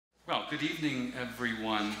Good evening,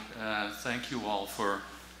 everyone. Thank you all for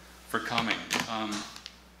coming.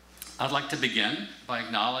 I'd like to begin by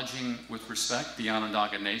acknowledging with respect the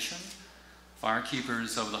Onondaga Nation,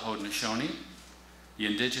 firekeepers of the Haudenosaunee, the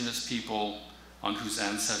indigenous people on whose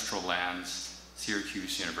ancestral lands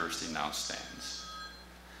Syracuse University now stands.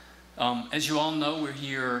 As you all know, we're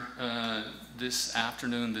here this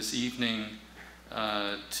afternoon, this evening,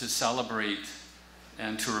 to celebrate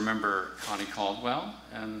and to remember Connie Caldwell.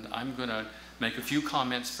 And I'm going to make a few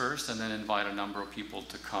comments first and then invite a number of people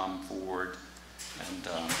to come forward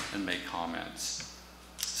and make comments.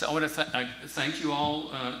 So I want to thank you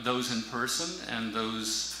all, those in person and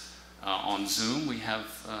those on Zoom. We have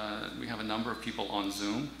a number of people on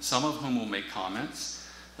Zoom, some of whom will make comments.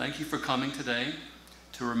 Thank you for coming today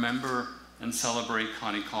to remember and celebrate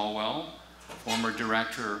Connie Caldwell, former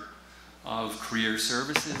director of Career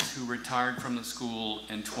Services, who retired from the school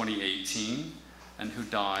in 2018 and who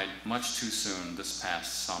died much too soon this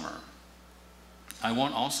past summer. I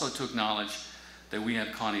want also to acknowledge that we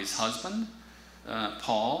have Connie's husband,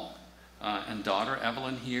 Paul, and daughter,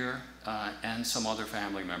 Evelyn, here, and some other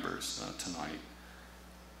family members tonight.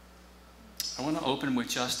 I want to open with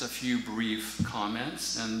just a few brief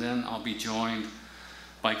comments, and then I'll be joined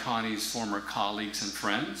by Connie's former colleagues and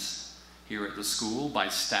friends here at the school, by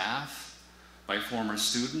staff, by former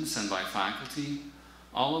students, and by faculty,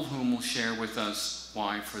 all of whom will share with us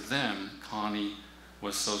why, for them, Connie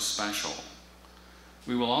was so special.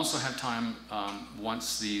 We will also have time,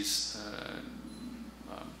 once these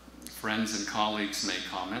friends and colleagues make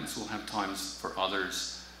comments, we'll have times for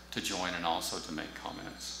others to join and also to make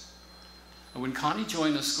comments. When Connie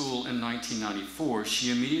joined the school in 1994,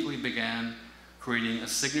 she immediately began creating a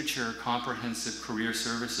signature comprehensive career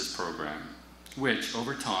services program, which,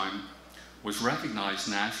 over time, was recognized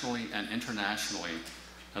nationally and internationally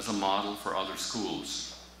as a model for other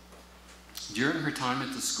schools. During her time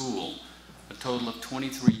at the school, a total of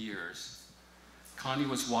 23 years, Connie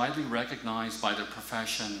was widely recognized by the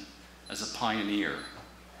profession as a pioneer.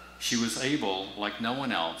 She was able, like no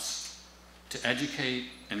one else, to educate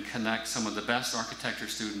and connect some of the best architecture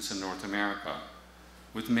students in North America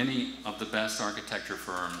with many of the best architecture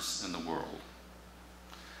firms in the world.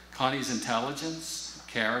 Connie's intelligence,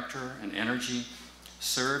 character, and energy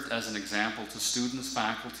served as an example to students,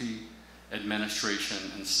 faculty,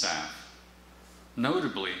 administration, and staff.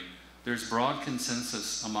 Notably, there's broad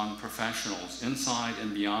consensus among professionals inside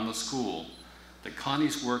and beyond the school that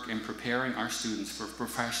Connie's work in preparing our students for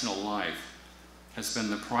professional life has been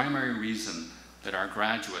the primary reason that our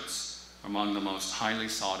graduates are among the most highly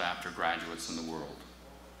sought-after graduates in the world.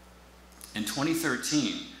 In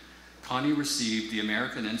 2013, Connie received the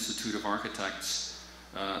American Institute of Architects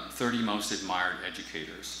 30 Most Admired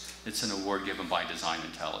Educators. It's an award given by Design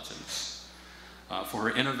Intelligence for her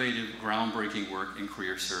innovative, groundbreaking work in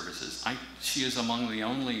career services. She is among the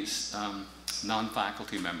only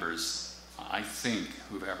non-faculty members, I think,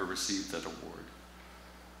 who've ever received that award.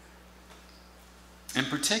 In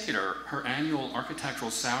particular, her annual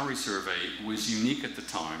architectural salary survey was unique at the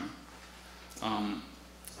time,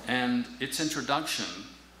 and its introduction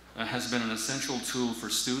has been an essential tool for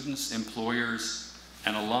students, employers,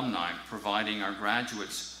 and alumni, providing our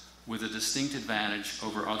graduates with a distinct advantage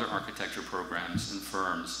over other architecture programs and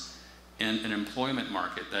firms in an employment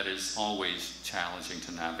market that is always challenging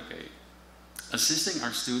to navigate. Assisting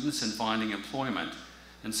our students in finding employment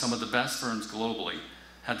in some of the best firms globally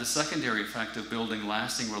had the secondary effect of building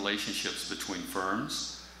lasting relationships between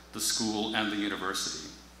firms, the school, and the university.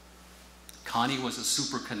 Connie was a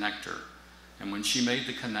super connector, and when she made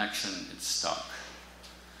the connection, it stuck.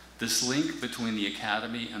 This link between the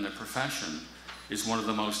academy and the profession is one of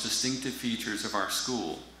the most distinctive features of our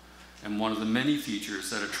school, and one of the many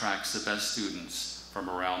features that attracts the best students from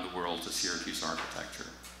around the world to Syracuse architecture.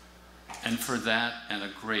 And for that and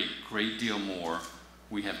a great deal more,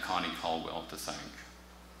 we have Connie Caldwell to thank.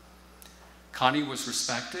 Connie was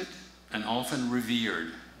respected and often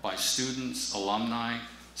revered by students, alumni,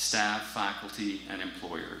 staff, faculty, and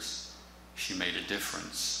employers. She made a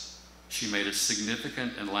difference. She made a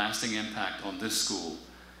significant and lasting impact on this school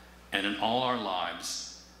and in all our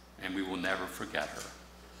lives, and we will never forget her.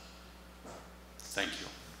 Thank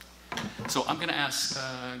you. So I'm going to ask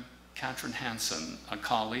Katrin Hansen, a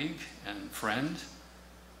colleague and friend,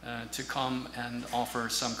 to come and offer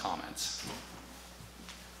some comments.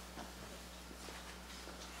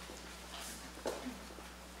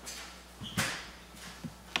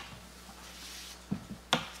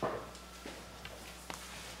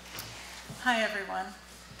 Hi, everyone.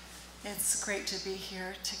 It's great to be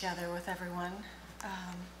here together with everyone,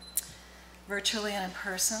 virtually and in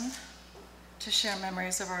person. to share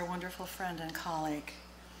memories of our wonderful friend and colleague,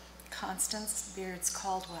 Constance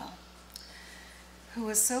Caldwell, who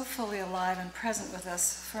was so fully alive and present with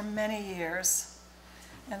us for many years.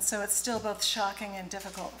 And so it's still both shocking and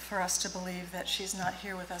difficult for us to believe that she's not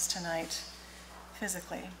here with us tonight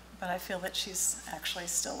physically, but I feel that she's actually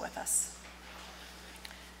still with us.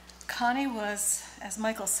 Connie was, as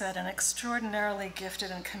Michael said, an extraordinarily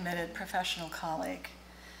gifted and committed professional colleague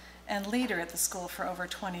and leader at the school for over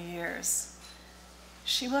 20 years.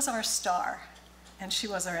 She was our star, and she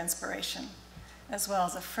was our inspiration, as well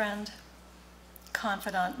as a friend,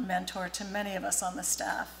 confidant, mentor to many of us on the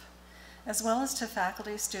staff, as well as to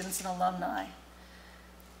faculty, students, and alumni.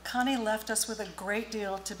 Connie left us with a great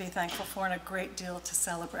deal to be thankful for and a great deal to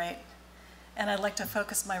celebrate. And I'd like to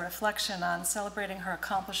focus my reflection on celebrating her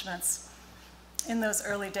accomplishments in those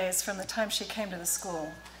early days from the time she came to the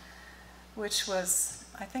school, which was,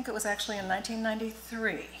 I think it was actually in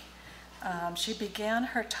 1993. She began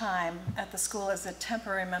her time at the school as a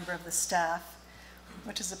temporary member of the staff,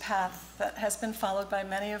 which is a path that has been followed by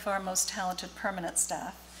many of our most talented permanent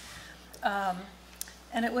staff.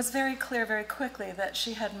 And it was very clear very quickly that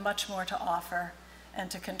she had much more to offer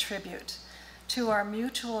and to contribute. To our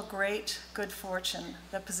mutual great good fortune,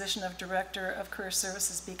 the position of Director of Career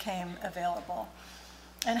Services became available,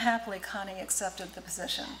 and happily Connie accepted the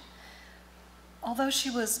position. Although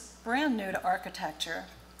she was brand new to architecture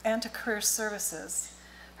and to career services,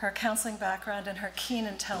 her counseling background and her keen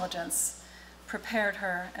intelligence prepared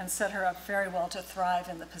her and set her up very well to thrive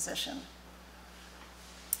in the position.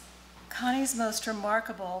 Connie's most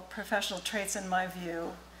remarkable professional traits, in my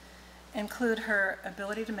view, include her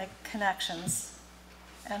ability to make connections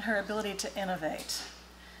and her ability to innovate.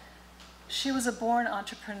 She was a born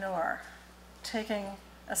entrepreneur, taking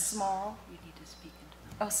a small... You need to speak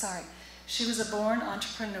into the... Oh, sorry. She was a born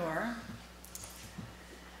entrepreneur,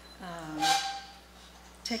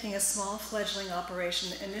 taking a small fledgling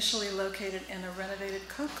operation initially located in a renovated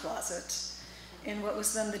coat closet in what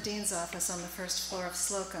was then the dean's office on the first floor of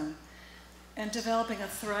Slocum, and developing a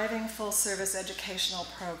thriving full-service educational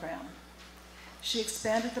program. She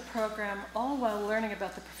expanded the program all while learning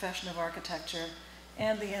about the profession of architecture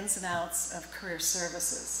and the ins and outs of career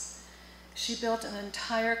services. She built an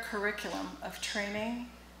entire curriculum of training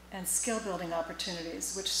and skill-building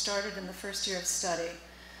opportunities, which started in the first year of study,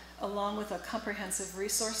 along with a comprehensive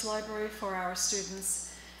resource library for our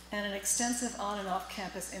students and an extensive on- and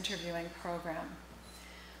off-campus interviewing program.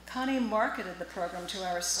 Connie marketed the program to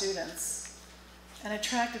our students and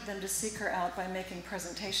attracted them to seek her out by making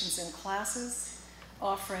presentations in classes,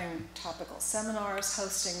 offering topical seminars,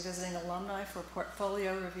 hosting visiting alumni for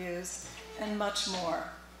portfolio reviews, and much more.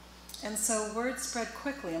 And so word spread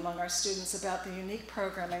quickly among our students about the unique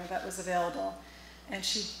programming that was available, and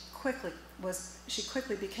she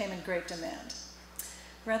quickly became in great demand.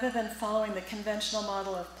 Rather than following the conventional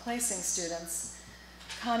model of placing students,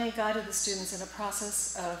 Connie guided the students in a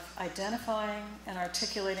process of identifying and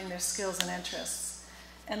articulating their skills and interests,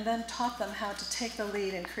 and then taught them how to take the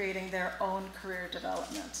lead in creating their own career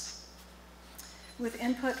development. With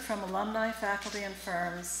input from alumni, faculty, and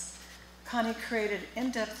firms, Connie created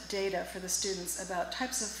in-depth data for the students about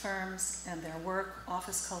types of firms and their work,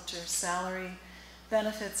 office culture, salary,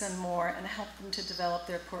 benefits, and more, and helped them to develop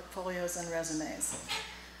their portfolios and resumes.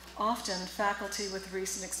 Often, faculty with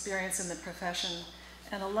recent experience in the profession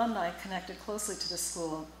and alumni connected closely to the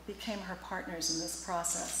school became her partners in this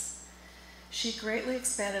process. She greatly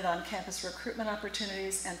expanded on-campus recruitment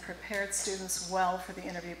opportunities and prepared students well for the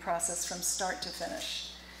interview process from start to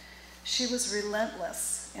finish. She was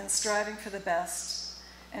relentless in striving for the best,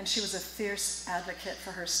 and she was a fierce advocate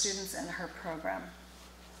for her students and her program.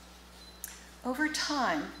 Over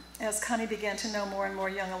time, as Connie began to know more and more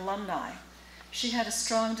young alumni, she had a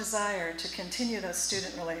strong desire to continue those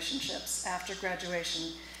student relationships after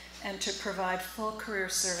graduation and to provide full career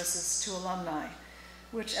services to alumni,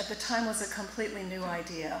 which at the time was a completely new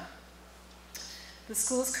idea. The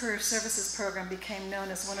school's career services program became known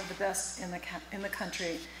as one of the best in the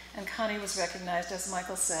country, and Connie was recognized, as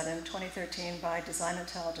Michael said, in 2013 by Design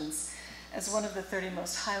Intelligence as one of the 30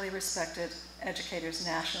 most highly respected educators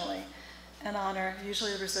nationally, an honor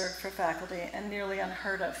usually reserved for faculty and nearly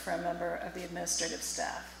unheard of for a member of the administrative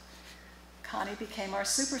staff. Connie became our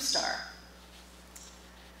superstar.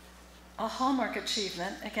 A hallmark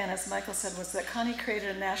achievement, again, as Michael said, was that Connie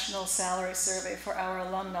created a national salary survey for our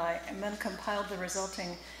alumni and then compiled the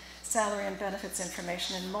resulting salary and benefits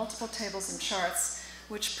information in multiple tables and charts,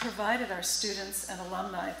 which provided our students and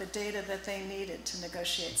alumni the data that they needed to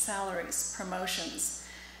negotiate salaries, promotions,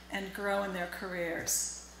 and grow in their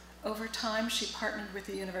careers. Over time, she partnered with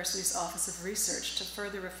the university's Office of Research to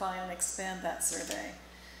further refine and expand that survey.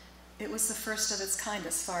 It was the first of its kind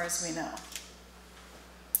as far as we know.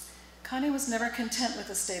 Connie was never content with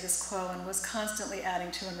the status quo and was constantly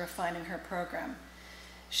adding to and refining her program.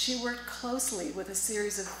 She worked closely with a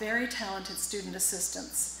series of very talented student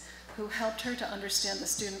assistants who helped her to understand the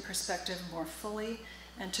student perspective more fully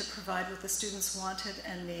and to provide what the students wanted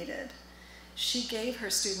and needed. She gave her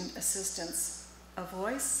student assistants a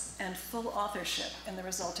voice and full authorship in the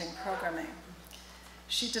resulting programming.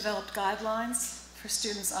 She developed guidelines for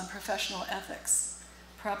students on professional ethics,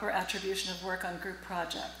 proper attribution of work on group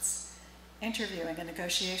projects, interviewing and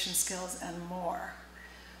negotiation skills, and more.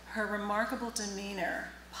 Her remarkable demeanor,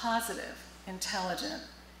 positive, intelligent,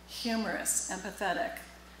 humorous, empathetic,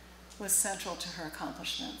 was central to her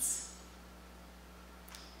accomplishments.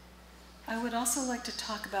 I would also like to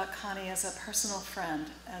talk about Connie as a personal friend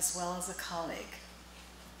as well as a colleague.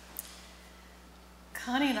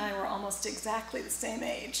 Connie and I were almost exactly the same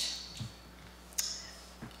age.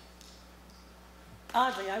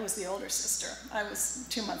 Oddly, I was the older sister. I was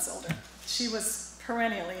 2 months older. She was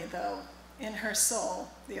perennially, though, in her soul,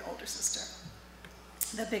 the older sister,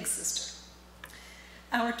 the big sister.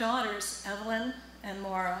 Our daughters, Evelyn and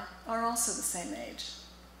Maura, are also the same age,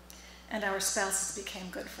 and our spouses became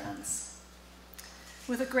good friends.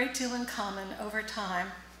 With a great deal in common over time,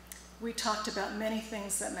 we talked about many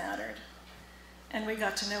things that mattered, and we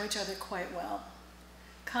got to know each other quite well.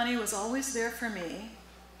 Connie was always there for me,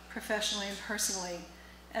 professionally and personally,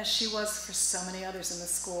 as she was for so many others in the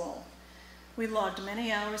school. We logged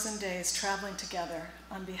many hours and days traveling together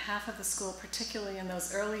on behalf of the school, particularly in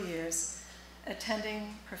those early years,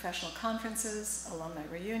 attending professional conferences, alumni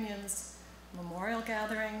reunions, memorial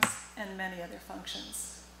gatherings, and many other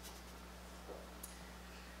functions.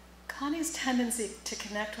 Connie's tendency to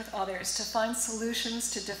connect with others, to find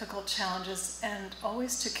solutions to difficult challenges, and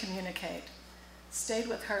always to communicate, stayed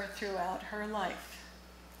with her throughout her life.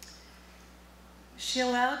 She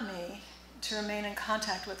allowed me to remain in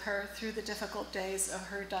contact with her through the difficult days of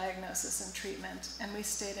her diagnosis and treatment, and we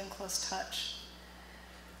stayed in close touch.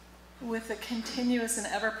 With the continuous and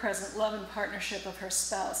ever-present love and partnership of her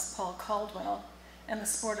spouse, Paul Caldwell, and the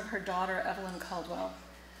support of her daughter, Evelyn Caldwell,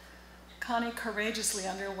 Connie courageously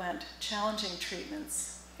underwent challenging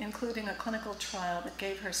treatments, including a clinical trial that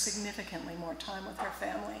gave her significantly more time with her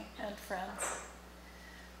family and friends.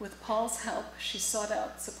 With Paul's help, she sought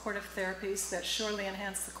out supportive therapies that surely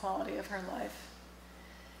enhanced the quality of her life.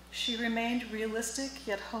 She remained realistic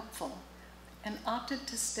yet hopeful and opted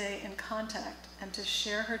to stay in contact and to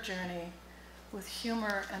share her journey with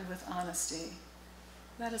humor and with honesty.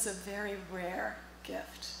 That is a very rare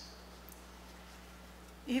gift.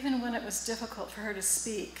 Even when it was difficult for her to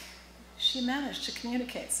speak, she managed to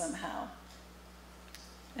communicate somehow.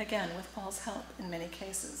 Again, with Paul's help in many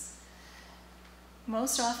cases.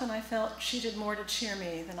 Most often I felt she did more to cheer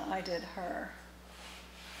me than I did her.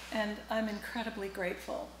 And I'm incredibly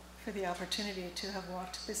grateful for the opportunity to have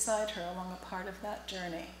walked beside her along a part of that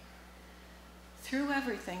journey. Through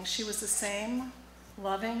everything, she was the same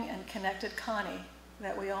loving and connected Connie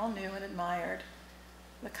that we all knew and admired,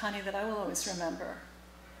 the Connie that I will always remember.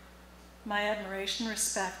 My admiration,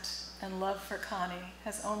 respect, and love for Connie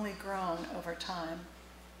has only grown over time,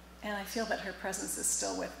 and I feel that her presence is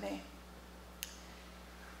still with me.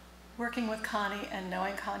 Working with Connie and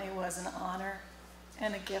knowing Connie was an honor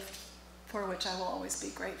and a gift for which I will always be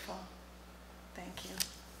grateful. Thank you.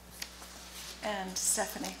 And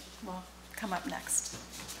Stephanie will come up next.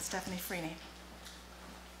 Stephanie Freeney.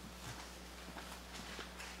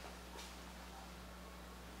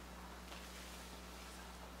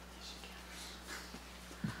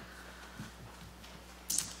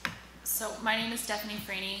 So my name is Stephanie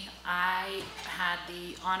Freeney. I had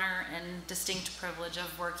the honor and distinct privilege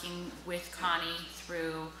of working with Connie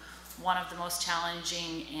through one of the most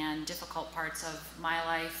challenging and difficult parts of my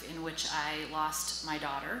life, in which I lost my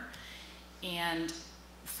daughter. And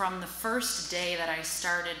from the first day that I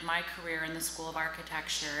started my career in the School of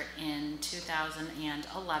Architecture in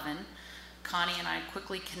 2011, Connie and I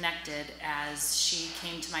quickly connected as she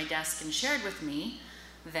came to my desk and shared with me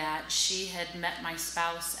that she had met my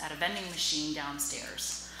spouse at a vending machine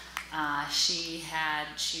downstairs. She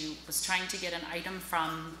was trying to get an item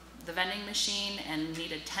from the vending machine and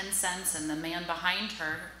needed 10 cents, and the man behind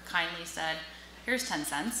her kindly said, "Here's 10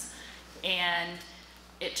 cents. And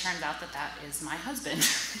it turns out that that is my husband.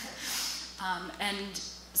 And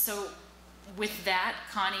so with that,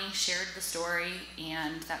 Connie shared the story,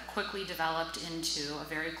 and that quickly developed into a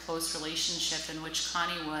very close relationship in which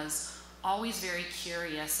Connie was always very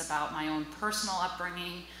curious about my own personal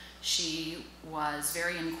upbringing, She was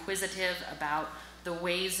very inquisitive about the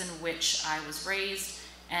ways in which I was raised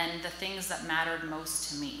and the things that mattered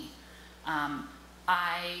most to me.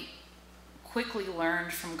 I quickly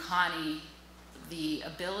learned from Connie the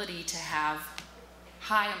ability to have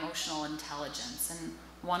high emotional intelligence. And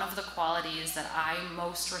one of the qualities that I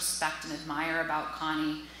most respect and admire about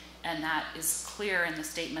Connie, and that is clear in the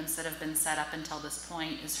statements that have been set up until this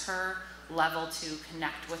point, is her level to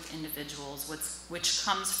connect with individuals, which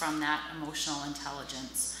comes from that emotional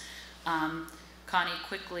intelligence. Connie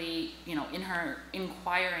quickly, in her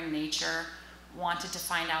inquiring nature, wanted to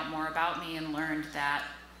find out more about me and learned that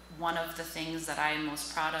one of the things that I am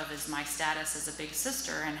most proud of is my status as a big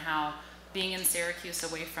sister, and how being in Syracuse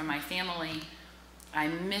away from my family, I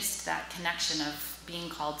missed that connection of being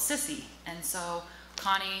called Sissy. And so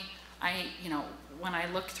Connie, when I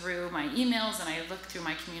look through my emails and I look through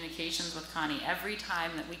my communications with Connie, every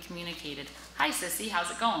time that we communicated, "Hi Sissy,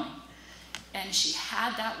 how's it going?" And she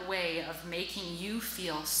had that way of making you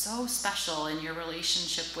feel so special in your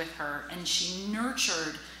relationship with her, and she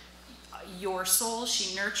nurtured your soul,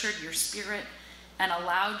 she nurtured your spirit, and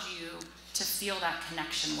allowed you to feel that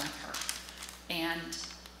connection with her. And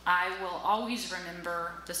I will always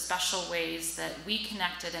remember the special ways that we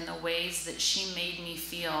connected and the ways that she made me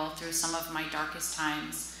feel through some of my darkest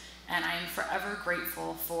times. And I am forever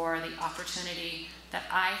grateful for the opportunity that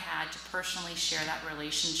I had to personally share that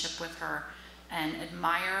relationship with her and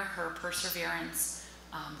admire her perseverance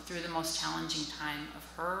through the most challenging time of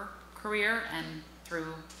her career and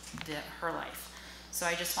through her life. So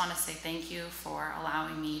I just want to say thank you for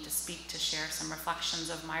allowing me to speak, to share some reflections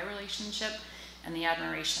of my relationship and the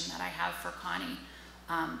admiration that I have for Connie.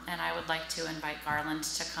 And I would like to invite Garland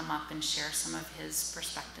to come up and share some of his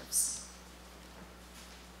perspectives.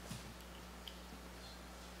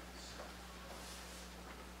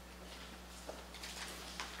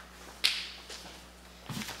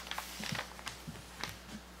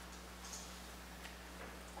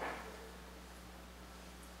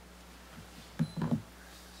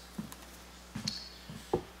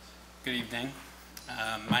 Good evening.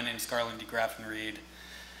 My name is Garland DeGraffenried.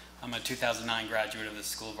 I'm a 2009 graduate of the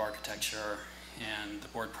School of Architecture and the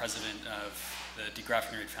board president of the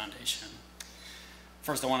DeGraffenried Foundation.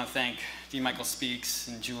 First, I want to thank D. Michael Speaks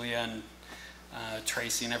and Julia and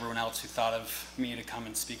Tracy and everyone else who thought of me to come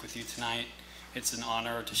and speak with you tonight. It's an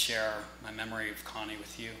honor to share my memory of Connie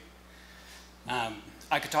with you.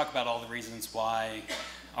 I could talk about all the reasons why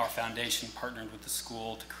our foundation partnered with the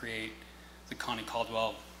school to create the Connie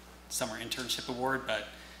Caldwell Summer Internship Award, but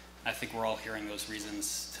I think we're all hearing those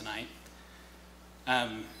reasons tonight.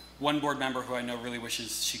 One board member who I know really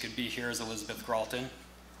wishes she could be here is Elizabeth Gralton,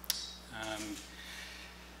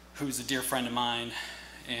 who's a dear friend of mine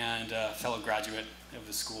and a fellow graduate of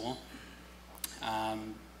the school.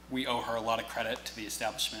 We owe her a lot of credit to the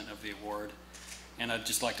establishment of the award, and I'd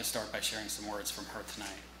just like to start by sharing some words from her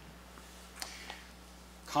tonight.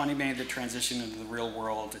 Connie made the transition into the real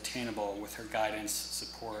world attainable with her guidance,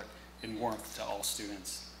 support, and warmth to all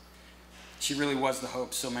students. She really was the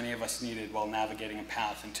hope so many of us needed while navigating a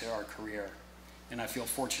path into our career, and I feel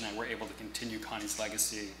fortunate we're able to continue Connie's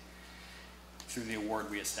legacy through the award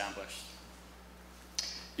we established.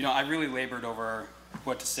 I really labored over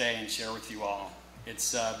what to say and share with you all.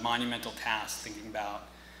 It's a monumental task thinking about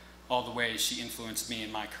all the ways she influenced me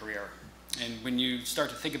in my career. And when you start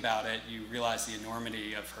to think about it, you realize the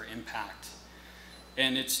enormity of her impact.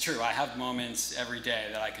 And it's true, I have moments every day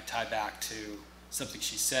that I could tie back to something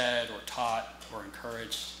she said or taught or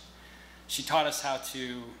encouraged. She taught us how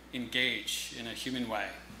to engage in a human way,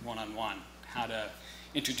 one-on-one, how to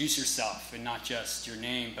introduce yourself and not just your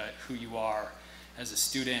name, but who you are as a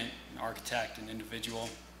student, an architect, an individual.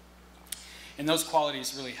 And those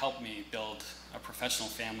qualities really helped me build a professional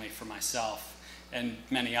family for myself and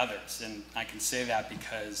many others. And I can say that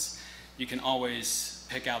because you can always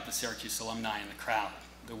pick out the Syracuse alumni in the crowd,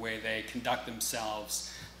 the way they conduct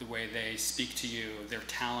themselves, the way they speak to you, their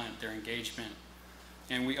talent, their engagement.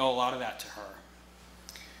 And we owe a lot of that to her.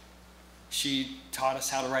 She taught us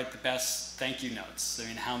how to write the best thank you notes. I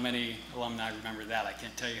mean, how many alumni remember that? I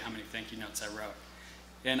can't tell you how many thank you notes I wrote.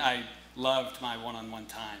 And I loved my one-on-one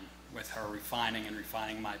time with her, refining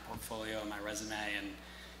my portfolio and my resume.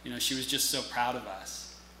 And she was just so proud of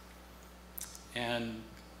us. And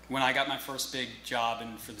when I got my first big job,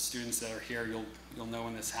 and for the students that are here, you'll know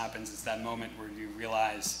when this happens, it's that moment where you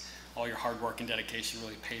realize all your hard work and dedication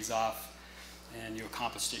really pays off, and you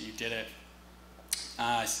accomplished it, you did it.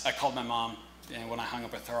 I called my mom, and when I hung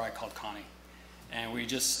up with her, I called Connie. And we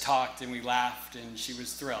just talked and we laughed, and she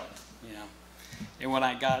was thrilled, And when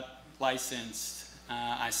I got licensed,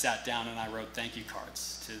 I sat down and I wrote thank you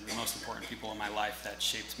cards to the most important people in my life that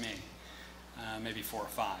shaped me, maybe 4 or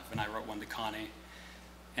 5, and I wrote one to Connie.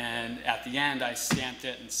 And at the end, I stamped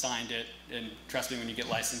it and signed it, and trust me, when you get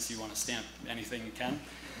licensed, you want to stamp anything you can.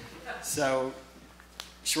 So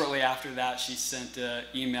shortly after that, she sent an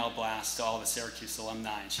email blast to all the Syracuse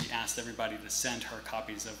alumni, and she asked everybody to send her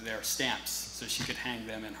copies of their stamps so she could hang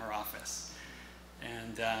them in her office.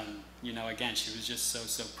 And, you know, again, she was just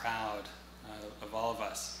so proud of all of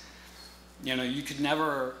us. You know, you could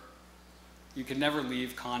never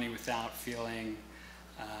leave Connie without feeling,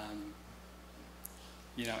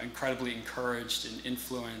 you know, incredibly encouraged and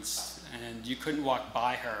influenced, and you couldn't walk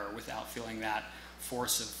by her without feeling that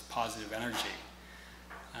force of positive energy.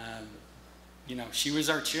 You know, she was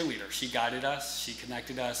our cheerleader. She guided us. She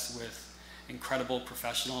connected us with incredible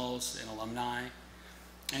professionals and alumni,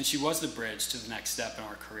 and she was the bridge to the next step in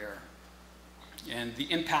our career. And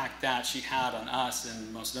the impact that she had on us,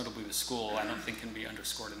 and most notably the school, I don't think can be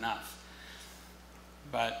underscored enough.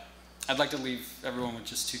 But I'd like to leave everyone with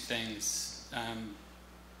just 2 things.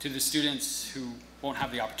 To the students who won't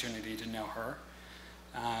have the opportunity to know her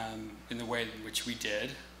in the way in which we did,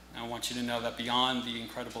 I want you to know that beyond the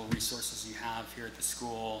incredible resources you have here at the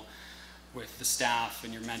school with the staff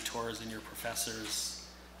and your mentors and your professors,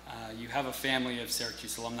 you have a family of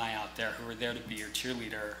Syracuse alumni out there who are there to be your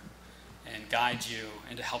cheerleader and guide you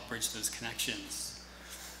and to help bridge those connections.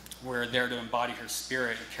 We're there to embody her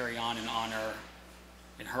spirit and carry on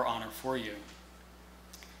in her honor for you.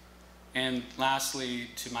 And lastly,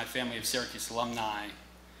 to my family of Syracuse alumni,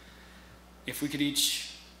 if we could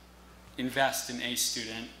each invest in a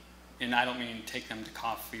student, and I don't mean take them to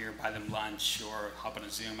coffee or buy them lunch or hop on a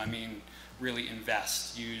Zoom, I mean really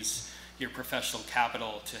invest, use your professional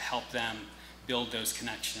capital to help them build those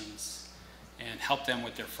connections and help them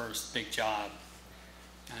with their first big job,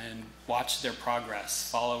 and watch their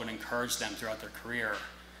progress, follow and encourage them throughout their career.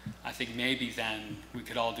 I think maybe then we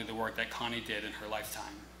could all do the work that Connie did in her lifetime.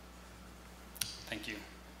 Thank you.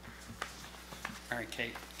 All right,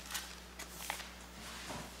 Kate.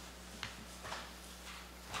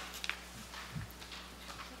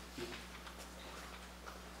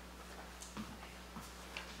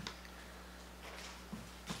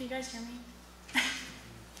 Can you guys hear me?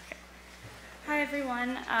 Okay. Hi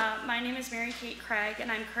everyone, my name is Mary Kate Craig,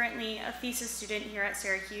 and I'm currently a thesis student here at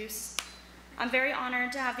Syracuse. I'm very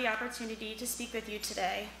honored to have the opportunity to speak with you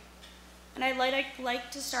today. And I'd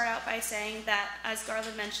like to start out by saying that, as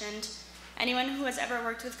Garland mentioned, anyone who has ever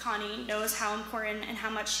worked with Connie knows how important and how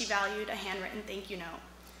much she valued a handwritten thank you note.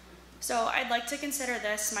 So I'd like to consider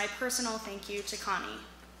this my personal thank you to Connie.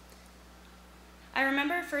 I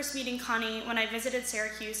remember first meeting Connie when I visited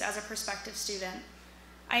Syracuse as a prospective student.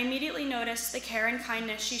 I immediately noticed the care and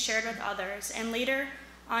kindness she shared with others, and later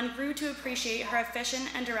on grew to appreciate her efficient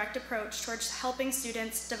and direct approach towards helping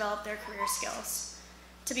students develop their career skills.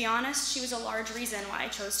 To be honest, she was a large reason why I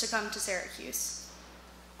chose to come to Syracuse.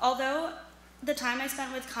 Although the time I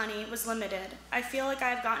spent with Connie was limited, I feel like I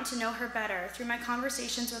have gotten to know her better through my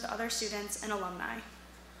conversations with other students and alumni.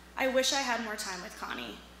 I wish I had more time with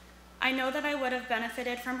Connie. I know that I would have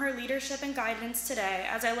benefited from her leadership and guidance today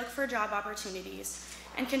as I look for job opportunities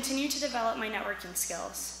and continue to develop my networking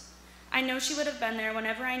skills. I know she would have been there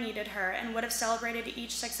whenever I needed her and would have celebrated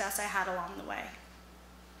each success I had along the way.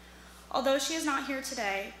 Although she is not here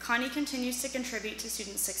today, Connie continues to contribute to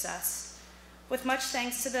student success. With much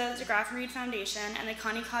thanks to the Graf Reed Foundation and the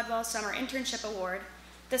Connie Caldwell Summer Internship Award,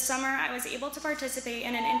 this summer I was able to participate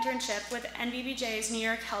in an internship with NBBJ's New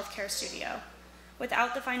York Healthcare Studio,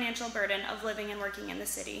 without the financial burden of living and working in the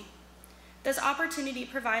city. This opportunity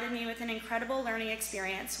provided me with an incredible learning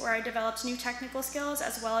experience where I developed new technical skills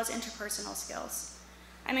as well as interpersonal skills.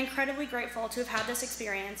 I'm incredibly grateful to have had this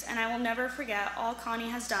experience, and I will never forget all Connie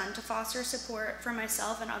has done to foster support for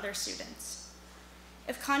myself and other students.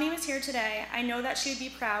 If Connie was here today, I know that she would be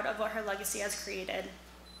proud of what her legacy has created.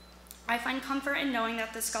 I find comfort in knowing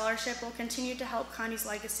that this scholarship will continue to help Connie's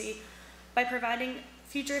legacy by providing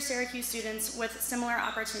future Syracuse students with similar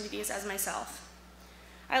opportunities as myself.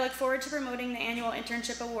 I look forward to promoting the annual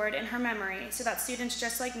internship award in her memory so that students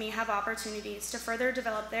just like me have opportunities to further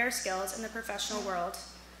develop their skills in the professional world.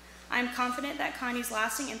 I am confident that Connie's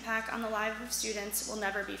lasting impact on the lives of students will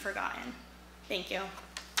never be forgotten. Thank you.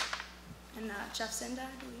 And Jeff Zinda,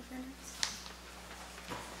 I believe your name is.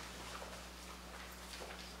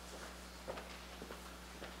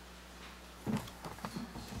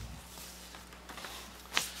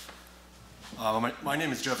 My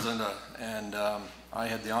name is Jeff Zinda, and I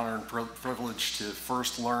had the honor and privilege to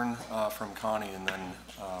first learn from Connie and then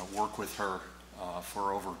work with her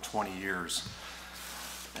for over 20 years.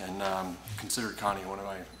 and considered Connie one of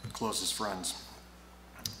my closest friends.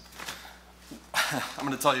 I'm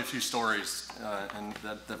going to tell you a few stories and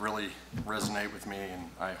that really resonate with me, and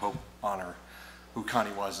I hope honor who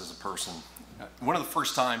Connie was as a person. One of the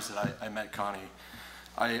first times that I met Connie,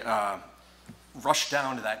 I rushed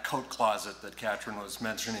down to that coat closet that Katrin was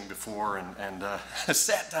mentioning before and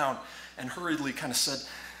sat down and hurriedly kind of said,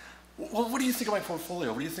 well, what do you think of my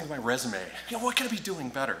portfolio? What do you think of my resume? You know, what can I be doing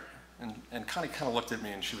better? And Connie kind of looked at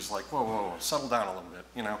me and she was like, whoa, whoa, whoa, settle down a little bit,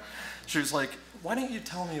 you know. She was like, why don't you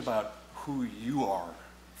tell me about who you are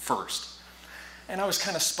first? And I was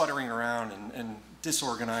kind of sputtering around and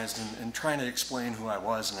disorganized and trying to explain who I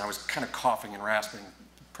was, and I was kind of coughing and rasping,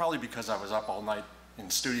 probably because I was up all night in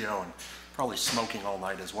studio and probably smoking all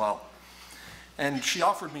night as well. And she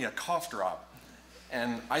offered me a cough drop,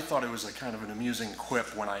 and I thought it was a kind of an amusing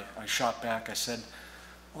quip. When I shot back, I said,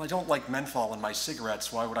 well, I don't like menthol in my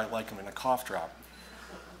cigarettes, why would I like them in a cough drop?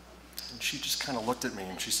 And she just kind of looked at me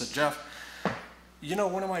and she said, Jeff, you know,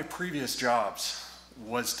 one of my previous jobs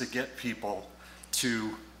was to get people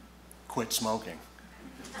to quit smoking.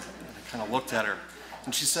 And I kind of looked at her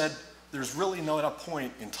and she said, there's really not a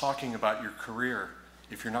point in talking about your career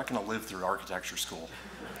if you're not going to live through architecture school.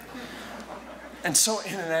 And so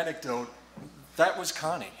in an anecdote, that was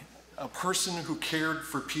Connie, a person who cared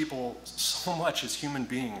for people so much as human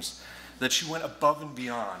beings that she went above and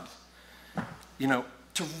beyond, you know,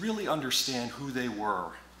 to really understand who they were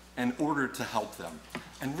in order to help them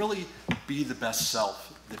and really be the best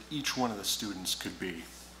self that each one of the students could be.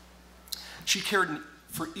 She cared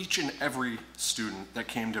for each and every student that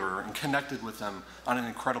came to her and connected with them on an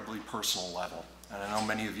incredibly personal level. And I know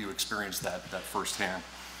many of you experienced that firsthand.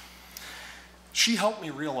 She helped me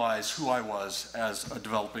realize who I was as a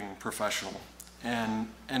developing professional and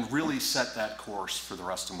really set that course for the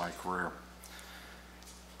rest of my career.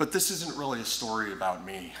 But this isn't really a story about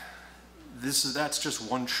me. That's just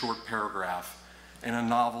one short paragraph in a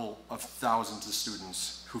novel of thousands of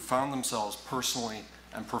students who found themselves personally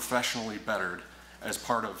and professionally bettered as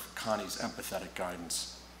part of Connie's empathetic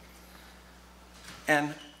guidance.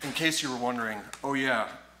 And in case you were wondering, oh yeah,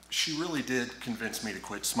 she really did convince me to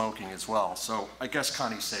quit smoking as well, so I guess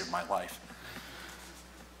Connie saved my life.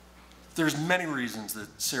 There's many reasons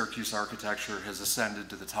that Syracuse architecture has ascended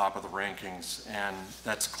to the top of the rankings, and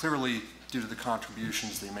that's clearly due to the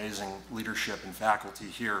contributions, the amazing leadership and faculty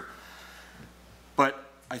here. But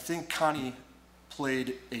I think Connie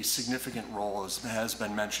played a significant role, as has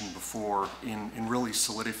been mentioned before, in really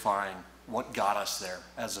solidifying what got us there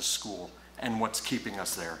as a school and what's keeping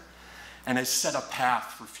us there, and has set a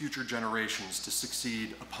path for future generations to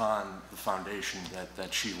succeed upon the foundation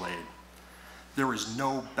that she laid. There is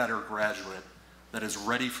no better graduate that is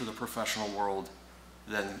ready for the professional world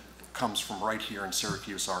than comes from right here in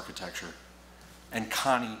Syracuse architecture. And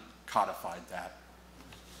Connie codified that.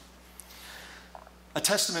 A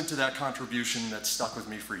testament to that contribution that stuck with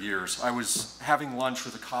me for years, I was having lunch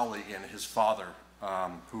with a colleague and his father,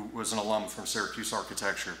 who was an alum from Syracuse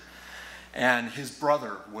architecture. And his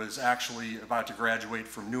brother was actually about to graduate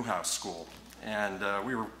from Newhouse School. And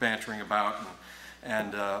we were bantering about,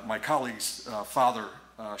 and my colleague's father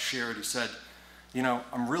shared, he said, you know,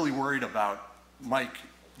 I'm really worried about Mike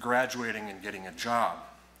graduating and getting a job.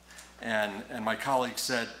 And my colleague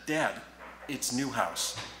said, Dad, it's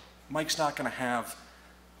Newhouse. Mike's not going to have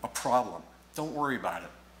a problem. Don't worry about it.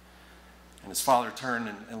 And his father turned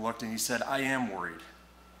and looked and he said, I am worried,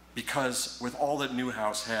 because with all that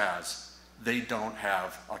Newhouse has, they don't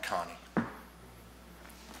have a Connie.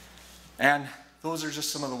 And those are just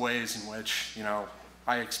some of the ways in which, you know,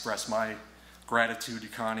 I express my gratitude to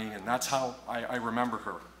Connie, and that's how I remember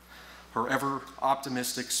her. Her ever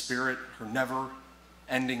optimistic spirit, her never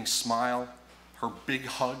ending smile, her big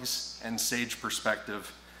hugs and sage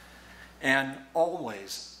perspective, and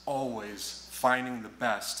always, always finding the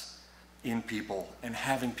best in people and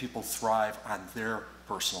having people thrive on their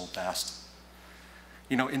personal best.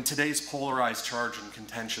 You know, in today's polarized, charged, and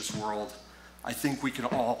contentious world, I think we can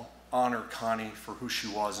all honor Connie for who she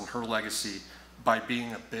was and her legacy by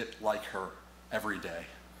being a bit like her every day.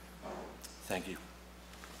 Thank you.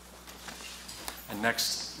 And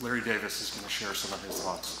next, Larry Davis is going to share some of his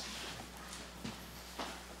thoughts.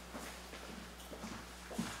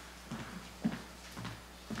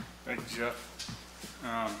 Thank you, Jeff.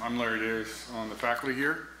 I'm Larry Davis on the faculty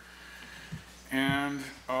here. And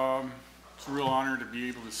it's a real honor to be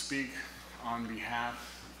able to speak on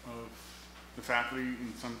behalf of the faculty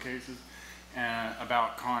in some cases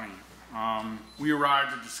about Connie. We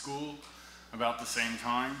arrived at the school about the same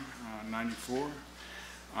time, 94.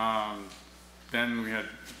 Then we had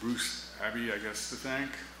Bruce Abbey, I guess, to thank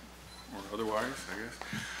or otherwise, I guess.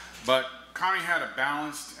 But Connie had a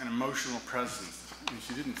balanced and emotional presence, and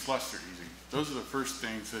she didn't fluster easy. Those are the first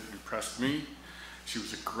things that impressed me. She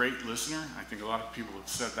was a great listener. I think a lot of people have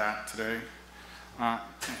said that today.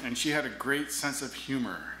 And she had a great sense of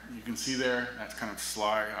humor. You can see there, that kind of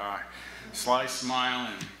sly smile,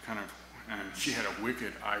 and she had a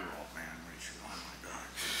wicked eye roll, man. Oh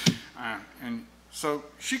my God. And so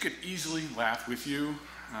she could easily laugh with you,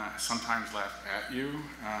 sometimes laugh at you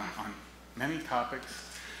on many topics.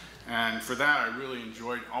 And for that, I really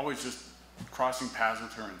enjoyed always just crossing paths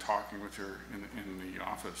with her and talking with her in the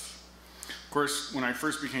office. Of course, when I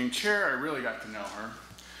first became chair, I really got to know her.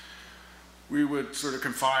 We would sort of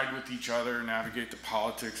confide with each other, navigate the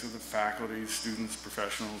politics of the faculty, students,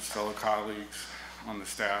 professionals, fellow colleagues on the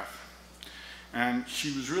staff. And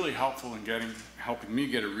she was really helpful in helping me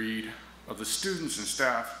get a read of the students and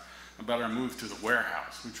staff about our move to the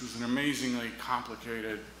warehouse, which was an amazingly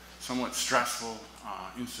complicated, somewhat stressful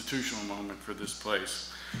institutional moment for this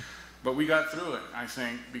place. But we got through it, I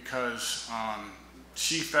think, because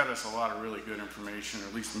she fed us a lot of really good information, or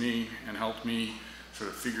at least me, and helped me sort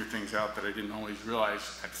of figure things out that I didn't always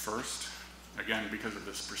realize at first. Again, because of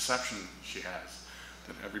this perception she has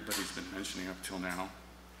that everybody's been mentioning up till now.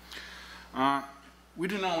 We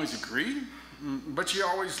didn't always agree, but she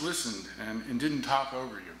always listened and didn't talk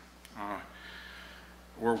over you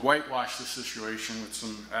or whitewash the situation with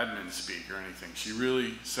some admin speak or anything. She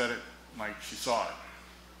really said it like she saw it.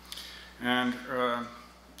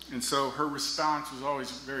 And so her response was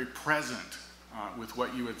always very present with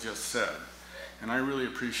what you had just said. And I really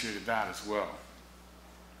appreciated that as well.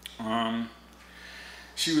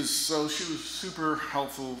 She was super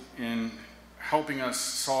helpful in helping us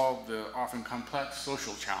solve the often complex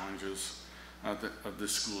social challenges of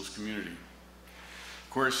this school's community. Of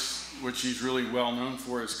course, what she's really well known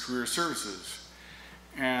for is career services.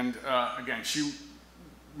 And again, she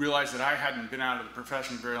realized that I hadn't been out of the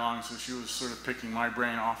profession very long, so she was sort of picking my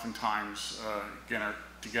brain oftentimes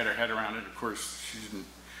to get her head around it. Of course,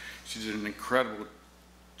 she did an incredible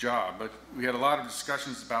job, but we had a lot of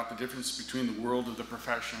discussions about the difference between the world of the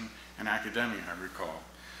profession and academia, I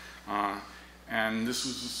recall. And this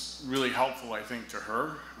was really helpful, I think, to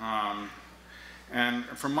her. And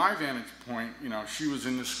from my vantage point, she was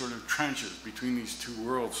in this sort of trenches between these two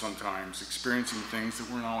worlds sometimes, experiencing things that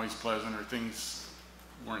weren't always pleasant, or things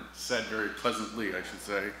weren't said very pleasantly, I should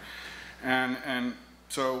say. And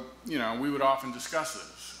so, we would often discuss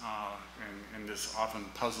this in this often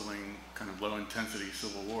puzzling kind of low-intensity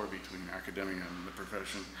civil war between academia and the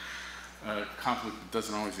profession. Conflict that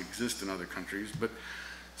doesn't always exist in other countries, but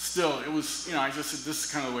still, it was, I just said, this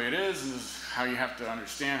is kind of the way it is, and this is how you have to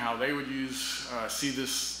understand how they would see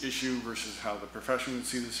this issue versus how the profession would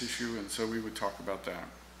see this issue, and so we would talk about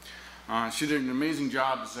that. She did an amazing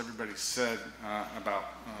job, as everybody said,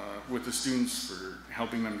 with the students for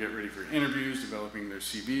helping them get ready for interviews, developing their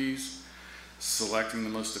CVs, selecting the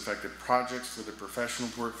most effective projects for their professional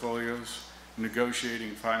portfolios,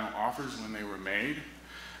 negotiating final offers when they were made,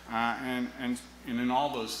 and in all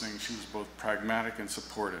those things, she was both pragmatic and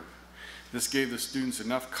supportive. This gave the students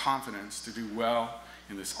enough confidence to do well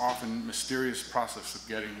in this often mysterious process of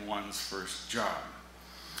getting one's first job.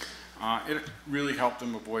 It really helped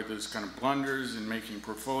them avoid those kind of blunders in making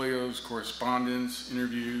portfolios, correspondence,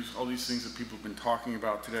 interviews, all these things that people have been talking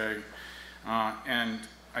about today. And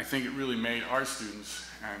I think it really made our students,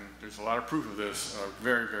 and there's a lot of proof of this,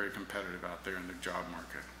 very, very competitive out there in the job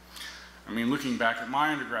market. I mean, looking back at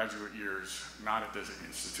my undergraduate years, not at this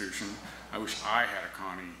institution, I wish I had a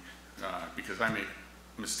Connie because I made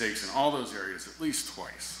mistakes in all those areas at least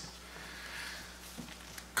twice.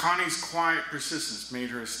 Connie's quiet persistence made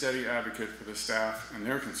her a steady advocate for the staff and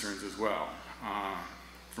their concerns as well.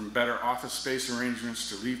 From better office space arrangements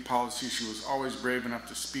to leave policy, she was always brave enough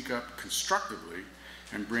to speak up constructively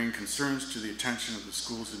and bring concerns to the attention of the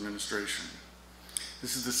school's administration.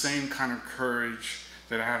 This is the same kind of courage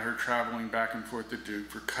that had her traveling back and forth to Duke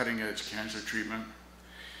for cutting-edge cancer treatment.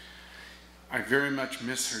 I very much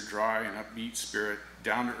miss her dry and upbeat spirit,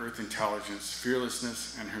 down-to-earth intelligence,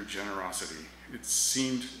 fearlessness, and her generosity. It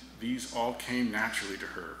seemed these all came naturally to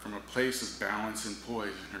her from a place of balance and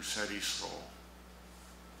poise in her steady soul.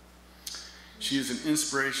 She is an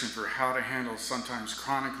inspiration for how to handle sometimes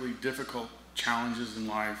chronically difficult challenges in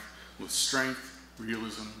life with strength,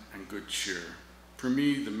 realism, and good cheer. For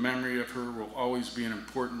me, the memory of her will always be an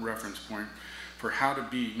important reference point for how to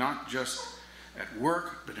be not just at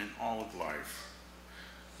work, but in all of life.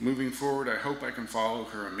 Moving forward, I hope I can follow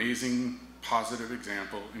her amazing, positive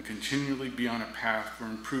example and continually be on a path for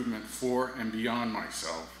improvement for and beyond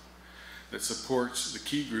myself that supports the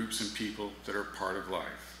key groups and people that are part of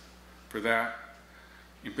life. For that,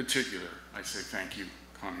 in particular, I say thank you,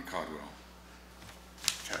 Connie Caldwell.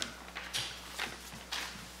 Chad.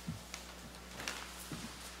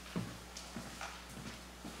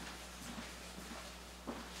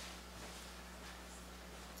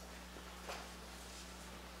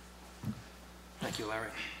 Thank you, Larry.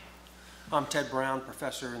 I'm Ted Brown,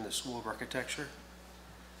 professor in the School of Architecture.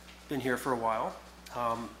 Been here for a while,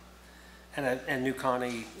 and knew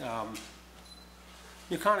Connie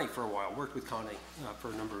for a while. Worked with Connie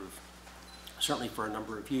certainly for a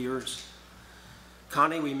number of years.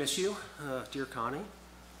 Connie, we miss you, dear Connie.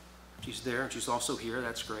 She's there, and she's also here.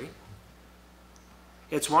 That's great.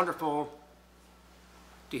 It's wonderful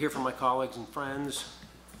to hear from my colleagues and friends,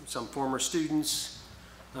 some former students,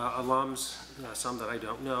 alums, some that I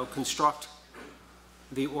don't know, construct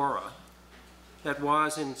the aura that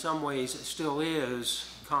was, in some ways, still is,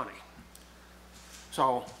 Connie.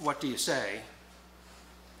 So what do you say?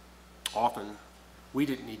 Often, we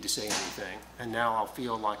didn't need to say anything, and now I'll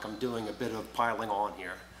feel like I'm doing a bit of piling on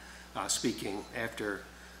here, speaking after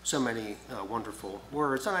so many wonderful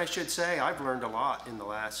words. And I should say, I've learned a lot in the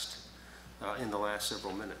last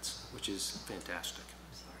several minutes, which is fantastic.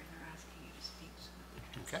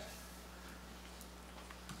 Okay.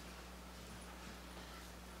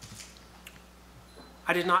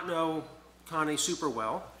 I did not know Connie super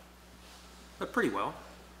well, but pretty well.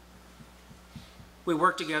 We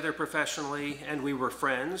worked together professionally, and we were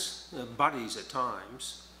friends, buddies at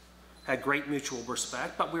times, had great mutual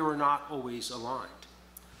respect, but we were not always aligned.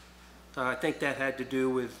 I think that had to do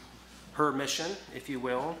with her mission, if you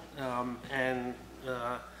will, and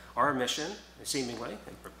our mission, seemingly,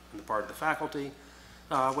 on the part of the faculty,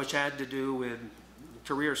 which had to do with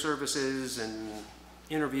career services and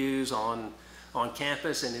interviews on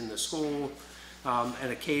campus and in the school,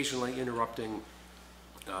 and occasionally interrupting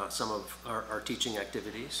some of our teaching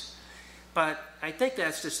activities. But I think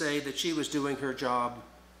that's to say that she was doing her job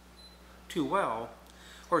too well,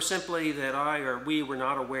 or simply that I or we were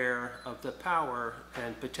not aware of the power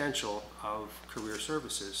and potential of career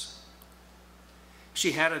services.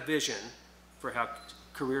 She had a vision for how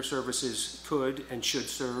career services could and should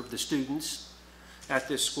serve the students at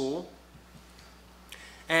this school,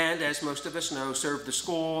 and as most of us know, served the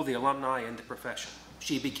school, the alumni, and the profession.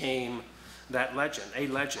 She became that legend, a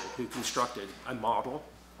legend who constructed a model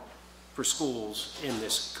for schools in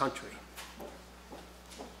this country.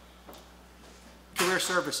 Career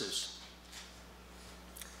services.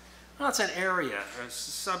 Well, it's an area, a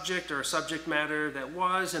subject or a subject matter that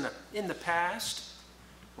was in the past,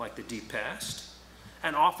 like the deep past,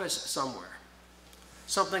 an office somewhere,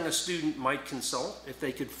 something a student might consult if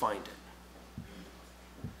they could find it.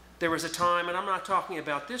 There was a time, and I'm not talking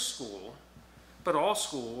about this school, but all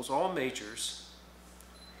schools, all majors,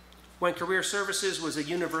 when career services was a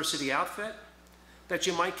university outfit that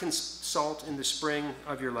you might consult in the spring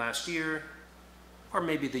of your last year, or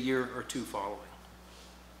maybe the year or two following.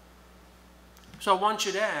 So one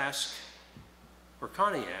should ask, or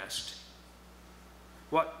Connie asked,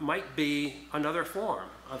 what might be another form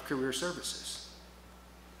of career services?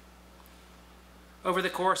 Over the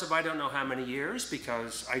course of I don't know how many years,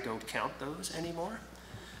 because I don't count those anymore,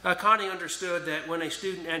 Connie understood that when a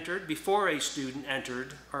student entered, before a student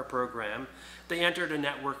entered our program, they entered a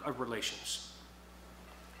network of relations.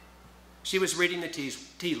 She was reading the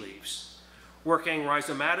tea leaves, working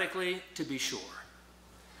rhizomatically to be sure,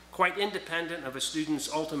 quite independent of a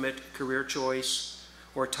student's ultimate career choice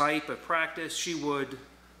or type of practice. She would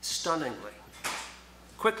stunningly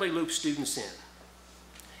quickly loop students in.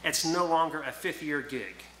 It's no longer a fifth-year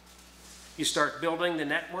gig. You start building the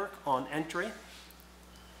network on entry,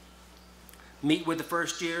 meet with the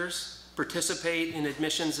first years, participate in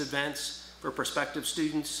admissions events for prospective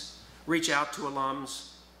students, reach out to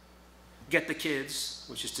alums, get the kids,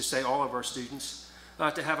 which is to say all of our students,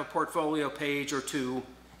 to have a portfolio page or two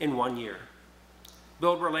in 1 year.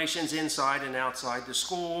 Build relations inside and outside the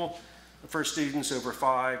school for students over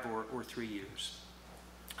 5 or 3 years.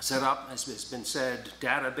 Set up, as has been said,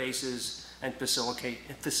 databases and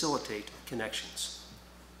facilitate connections.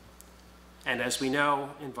 And as we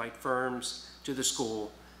know, invite firms to the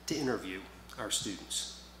school to interview our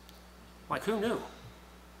students. Like, who knew?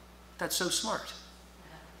 That's so smart.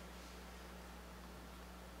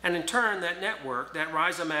 And in turn, that network, that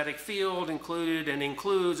rhizomatic field included and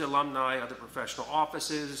includes alumni, other professional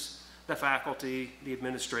offices, the faculty, the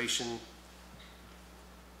administration.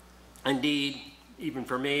 Indeed, even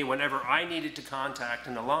for me, whenever I needed to contact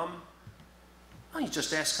an alum, well, you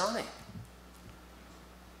just ask Connie.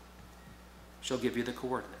 She'll give you the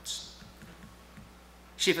coordinates.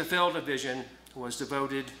 She fulfilled a vision, was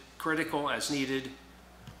devoted, critical as needed,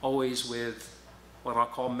 always with what I'll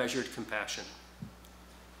call measured compassion.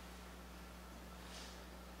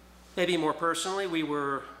 Maybe more personally, we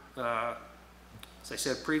were, as I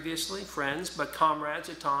said previously, friends, but comrades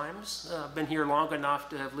at times. Been here long enough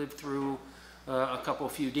to have lived through a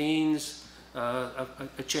few deans, a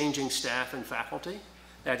changing staff and faculty.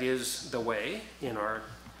 That is the way in our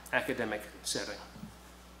academic setting.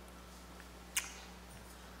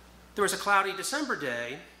 There was a cloudy December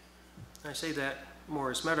day. I say that more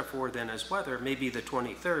as metaphor than as weather, maybe the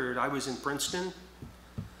 23rd. I was in Princeton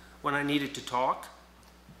when I needed to talk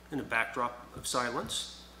in a backdrop of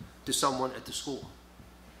silence to someone at the school.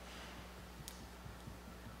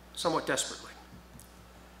 Somewhat desperately.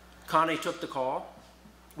 Connie took the call.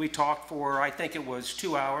 We talked for, I think it was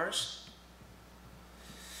 2 hours.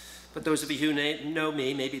 But those of you who know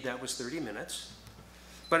me, maybe that was 30 minutes.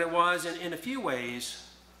 But it was, in a few ways,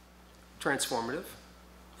 transformative,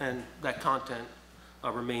 and that content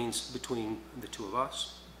remains between the two of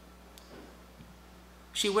us.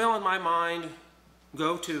 She will, in my mind,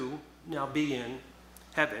 go to, now be in,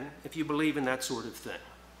 heaven, if you believe in that sort of thing.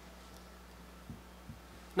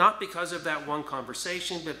 Not because of that one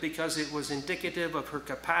conversation, but because it was indicative of her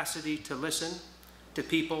capacity to listen to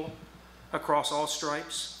people across all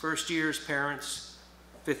stripes, first years, parents,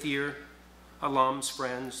 fifth year, alums,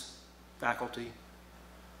 friends, faculty,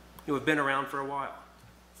 who have been around for a while.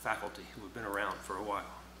 Faculty who have been around for a while.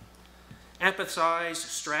 Empathize,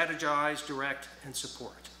 strategize, direct, and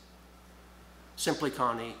support. Simply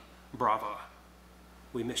Connie, brava,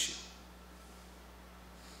 we miss you.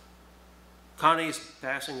 Connie's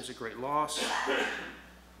passing is a great loss.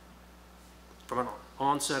 From an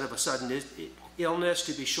onset of a sudden illness,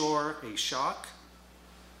 to be sure, a shock.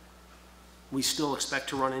 We still expect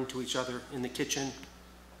to run into each other in the kitchen.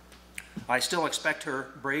 I still expect her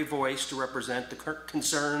brave voice to represent the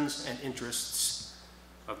concerns and interests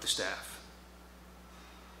of the staff.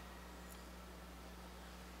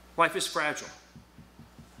 Life is fragile.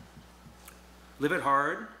 Live it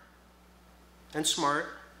hard and smart,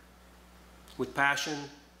 with passion,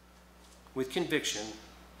 with conviction,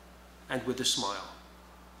 and with a smile.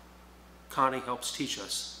 Connie helps teach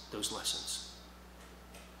us those lessons.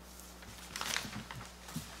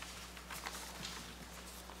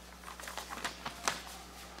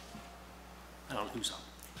 I don't know who's up.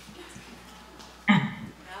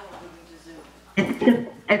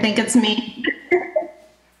 I think it's me.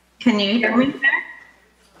 Can you hear me there?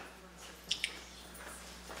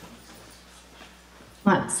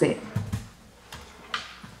 Let's see.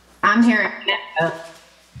 I'm hearing it.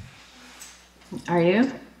 Are you?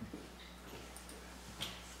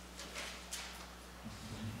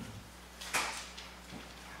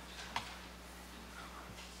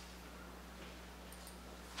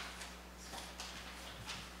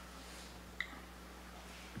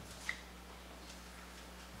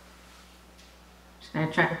 Should I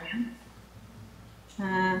try again?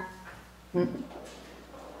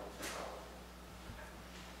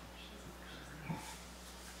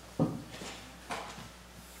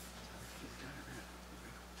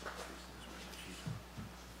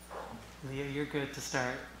 Leah, you're good to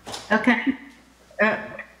start. Okay.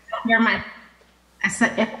 Hear my. I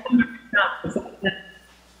said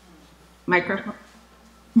microphone.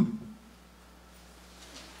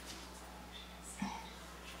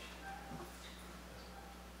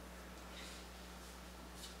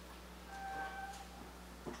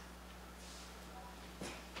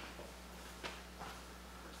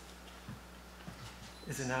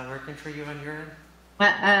 Is it not working for you on your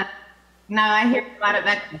end? No, I hear a lot of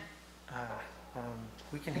echo.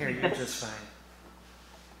 We can hear you just fine.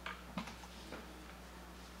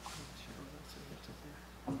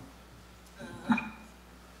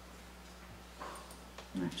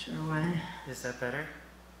 Not sure why. Is that better?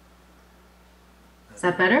 Is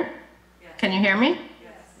that better? Yes. Can you hear me?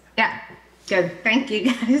 Yes. Yeah. Good. Thank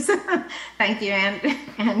you, guys. Thank you,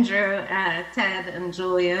 Andrew, Ted, and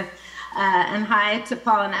Julia. And hi to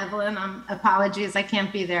Paul and Evelyn. Apologies, I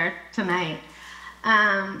can't be there tonight.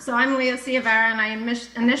 So I'm Leah Ciavara, and I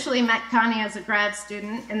initially met Connie as a grad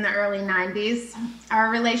student in the early 90s. Our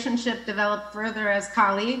relationship developed further as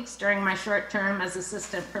colleagues during my short term as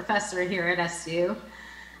assistant professor here at SU.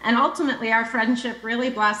 And ultimately, our friendship really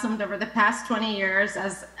blossomed over the past 20 years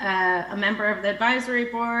as a member of the advisory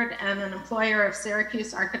board and an employer of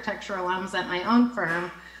Syracuse architecture alums at my own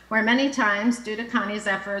firm, where many times, due to Connie's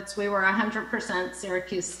efforts, we were 100%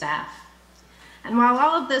 Syracuse staff. And while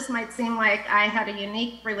all of this might seem like I had a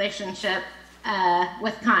unique relationship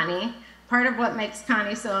with Connie, part of what makes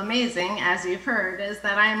Connie so amazing, as you've heard, is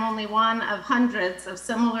that I am only one of hundreds of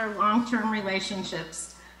similar long-term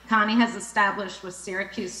relationships Connie has established with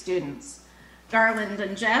Syracuse students. Garland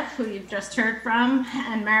and Jeff, who you've just heard from,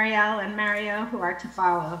 and Marielle and Mario, who are to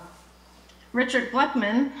follow. Richard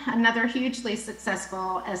Gluckman, another hugely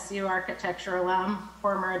successful SU architecture alum,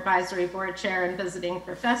 former advisory board chair and visiting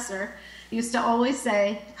professor, used to always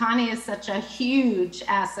say, Connie is such a huge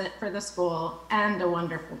asset for the school and a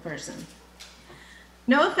wonderful person.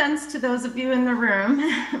 No offense to those of you in the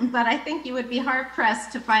room, but I think you would be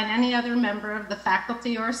hard-pressed to find any other member of the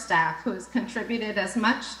faculty or staff who has contributed as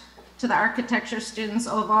much to the architecture students'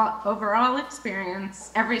 overall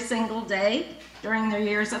experience every single day during their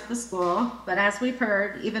years at the school, but as we've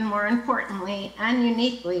heard, even more importantly and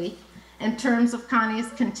uniquely, in terms of Connie's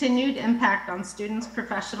continued impact on students'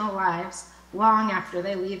 professional lives long after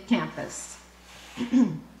they leave campus.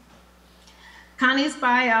 Connie's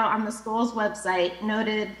bio on the school's website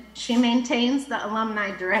noted she maintains the alumni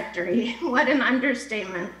directory. What an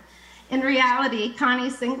understatement. In reality, Connie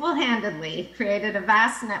single-handedly created a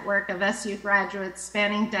vast network of SU graduates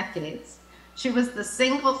spanning decades. She was the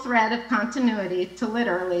single thread of continuity to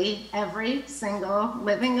literally every single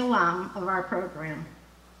living alum of our program.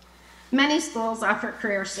 Many schools offer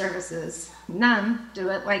career services. None do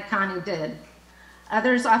it like Connie did.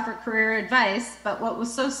 Others offer career advice, but what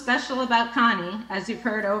was so special about Connie, as you've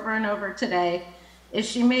heard over and over today, is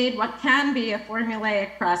she made what can be a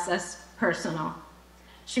formulaic process personal.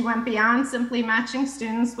 She went beyond simply matching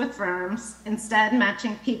students with firms, instead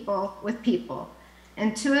matching people with people,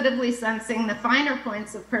 intuitively sensing the finer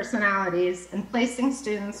points of personalities and placing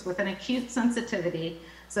students with an acute sensitivity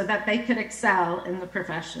so that they could excel in the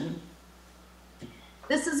profession.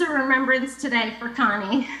 This is a remembrance today for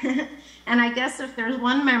Connie, and I guess if there's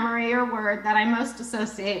one memory or word that I most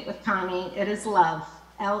associate with Connie, it is love,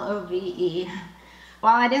 L-O-V-E.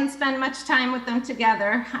 While I didn't spend much time with them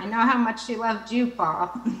together, I know how much she loved you,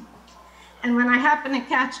 Paul. And when I happened to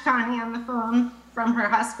catch Connie on the phone from her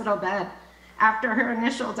hospital bed after her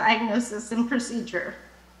initial diagnosis and procedure,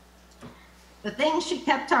 the thing she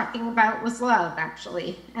kept talking about was love,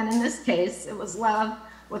 actually. And in this case, it was love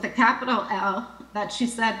with a capital L that she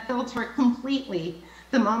said filled her completely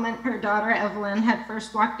the moment her daughter Evelyn had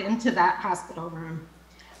first walked into that hospital room.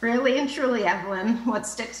 Really and truly, Evelyn, what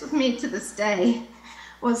sticks with me to this day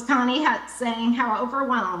was Connie saying how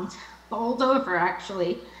overwhelmed, bowled over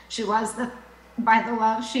actually, she was by the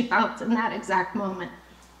love she felt in that exact moment.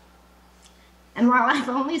 And while I've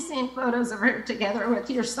only seen photos of her together with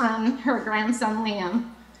your son, her grandson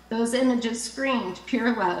Liam, those images screamed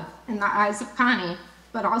pure love in the eyes of Connie,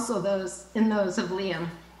 but also in those of Liam.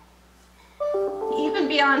 Even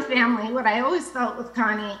beyond family, what I always felt with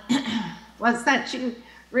Connie was that she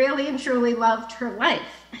really and truly loved her life.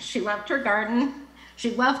 She loved her garden.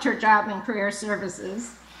 She loved her job in career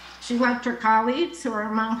services. She loved her colleagues, who are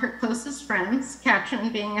among her closest friends,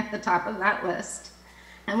 Katrin being at the top of that list.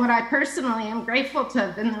 And what I personally am grateful to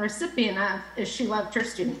have been the recipient of is she loved her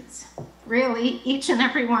students. Really, each and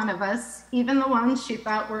every one of us, even the ones she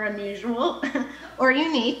thought were unusual or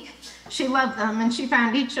unique, she loved them, and she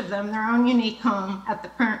found each of them their own unique home at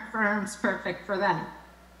the firms perfect for them.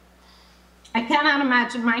 I cannot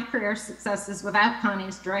imagine my career successes without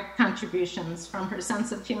Connie's direct contributions, from her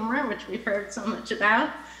sense of humor, which we've heard so much about,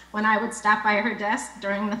 when I would stop by her desk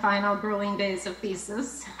during the final grueling days of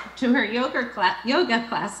thesis, to her yoga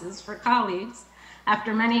classes for colleagues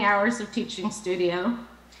after many hours of teaching studio,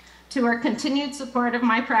 to her continued support of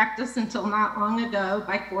my practice until not long ago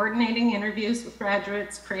by coordinating interviews with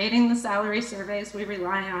graduates, creating the salary surveys we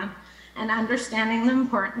rely on, and understanding the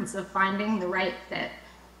importance of finding the right fit.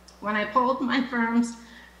 When I polled my firm's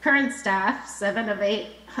current staff, 7 of 8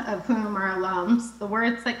 of whom are alums, the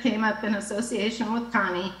words that came up in association with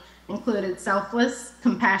Connie included selfless,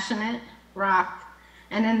 compassionate, rock,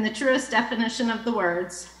 and in the truest definition of the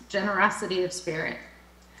words, generosity of spirit.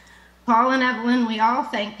 Paul and Evelyn, we all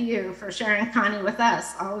thank you for sharing Connie with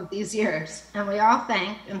us all of these years, and we all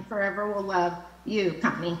thank and forever will love you,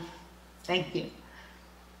 Connie. Thank you.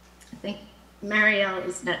 I think Marielle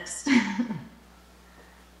is next.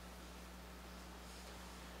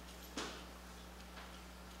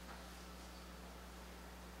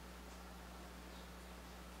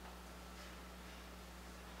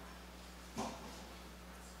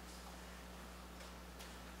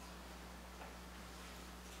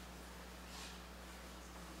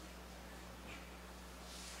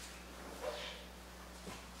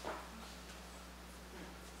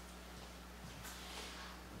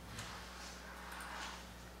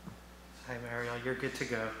 Hi, Marielle, you're good to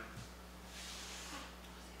go.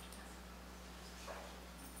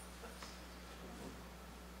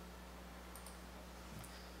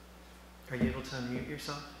 Are you able to unmute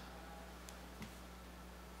yourself?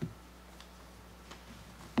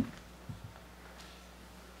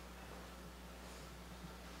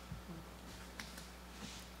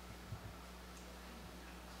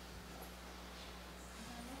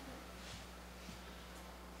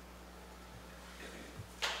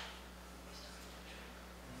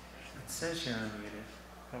 says you're unmuted,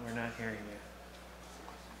 but we're not hearing you.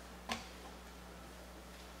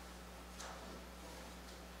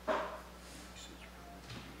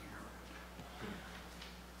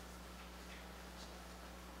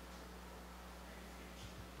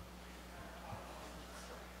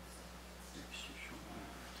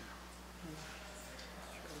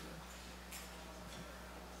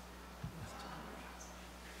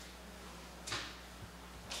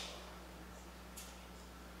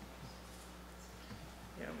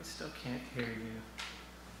 Yeah, we still can't hear you.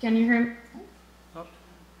 Can you hear me? Oh,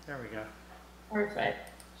 there we go.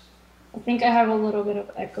 Perfect. I think I have a little bit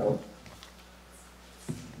of echo.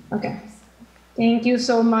 Okay. Thank you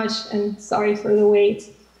so much, and sorry for the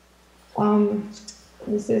wait.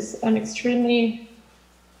 This is an extremely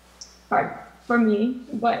hard for me,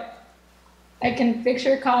 but I can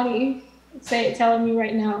picture Connie telling me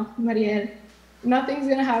right now, Mariel, nothing's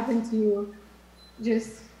gonna happen to you.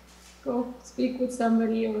 Just go speak with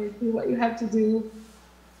somebody or do what you have to do.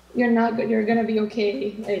 You're gonna be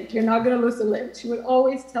okay. Like, you're not gonna lose a limb. She would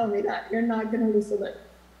always tell me that, you're not gonna lose a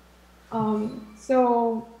limb.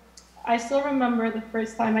 So I still remember the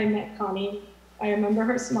first time I met Connie. I remember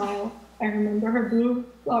her smile. I remember her blue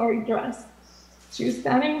flowery dress. She was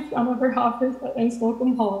standing in front of her office in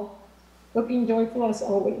Slocum Hall, looking joyful as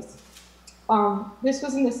always. This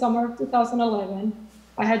was in the summer of 2011.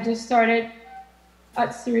 I had just started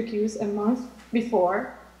at Syracuse a month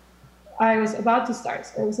before. I was about to start.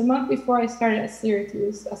 So it was a month before I started at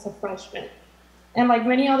Syracuse as a freshman. And like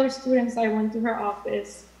many other students, I went to her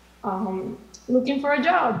office looking for a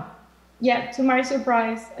job. Yet, to my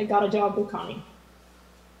surprise, I got a job with Connie.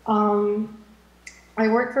 I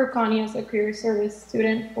worked for Connie as a career service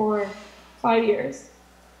student for 5 years.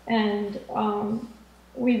 And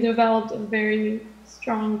we developed a very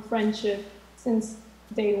strong friendship since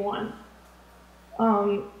day one.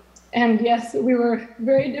 And yes, we were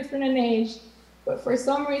very different in age, but for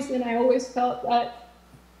some reason, I always felt that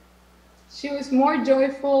she was more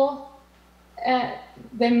joyful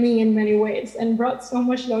than me in many ways, and brought so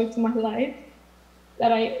much joy to my life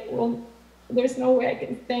that there's no way I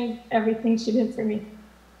can thank everything she did for me.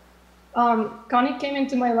 Connie came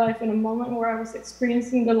into my life in a moment where I was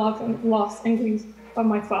experiencing the love and loss and grief of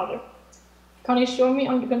my father. Connie showed me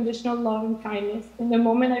unconditional love and kindness in the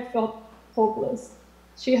moment I felt hopeless.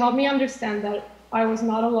 She helped me understand that I was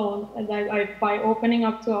not alone, and that by opening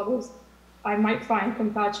up to others, I might find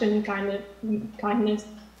compassion and kindness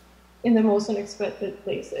in the most unexpected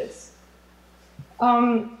places.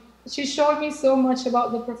 She showed me so much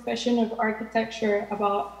about the profession of architecture,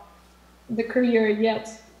 about the career,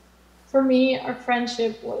 yet for me, our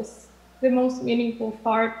friendship was the most meaningful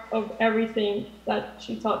part of everything that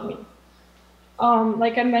she taught me.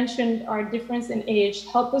 Like I mentioned, our difference in age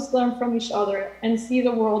helped us learn from each other and see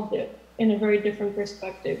the world in a very different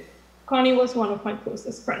perspective. Connie was one of my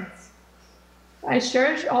closest friends. I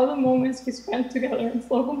cherish all the moments we spent together in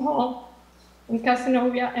Slocum Hall, in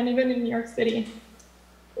Casanova, and even in New York City.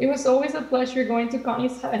 It was always a pleasure going to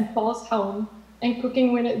Connie's and Paul's home and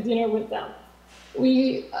cooking dinner with them.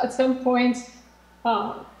 At some point,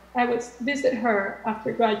 I would visit her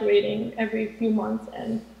after graduating every few months,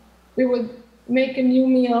 and we would make a new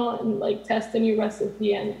meal and like test a new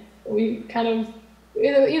recipe, and we kind of,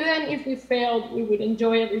 even if we failed, we would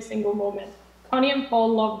enjoy every single moment. Connie and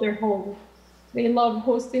Paul loved their home. They loved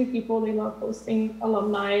hosting people, they loved hosting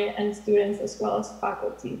alumni and students as well as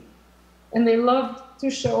faculty. And they loved to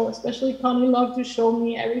show, especially Connie loved to show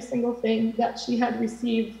me every single thing that she had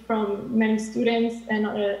received from many students and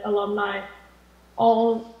alumni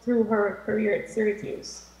all through her career at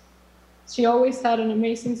Syracuse. She always had an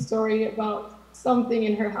amazing story about something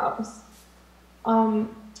in her house. I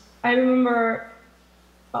remember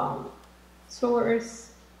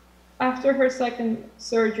after her second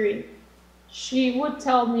surgery, she would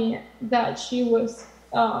tell me that she was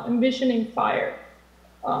envisioning fire.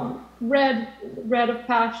 Red of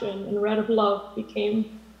passion and red of love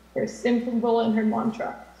became her symbol and her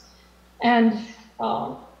mantra. And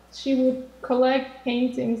she would collect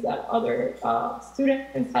paintings that other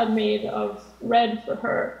students had made of red for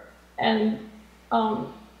her, and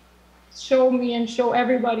show me and show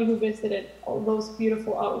everybody who visited all those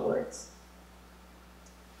beautiful artworks.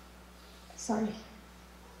 Sorry.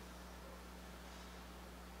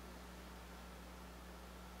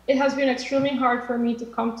 It has been extremely hard for me to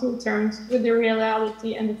come to terms with the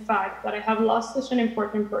reality and the fact that I have lost such an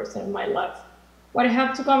important person in my life. But I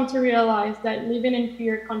have to come to realize that living in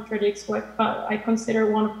fear contradicts what I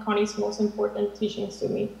consider one of Connie's most important teachings to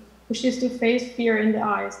me, which is to face fear in the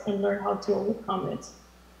eyes and learn how to overcome it.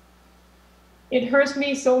 It hurts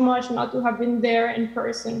me so much not to have been there in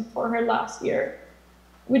person for her last year.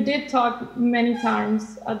 We did talk many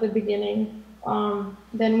times at the beginning.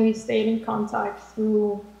 Then we stayed in contact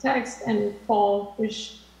through text and call,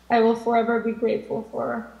 which I will forever be grateful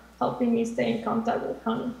for helping me stay in contact with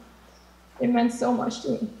Connie. It meant so much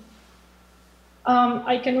to me.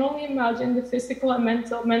 I can only imagine the physical and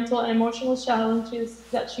mental and emotional challenges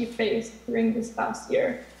that she faced during this past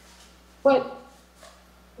year. But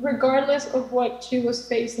regardless of what she was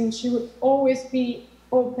facing, she would always be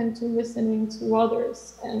open to listening to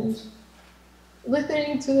others, and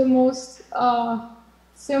listening to the most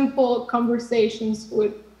simple conversations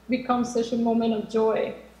would become such a moment of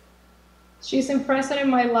joy. She's present in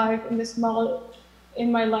my life in small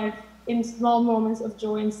moments of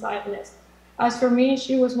joy and sadness. As for me,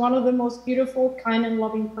 she was one of the most beautiful, kind, and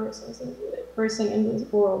loving person in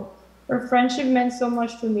this world. Her friendship meant so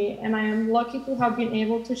much to me, and I am lucky to have been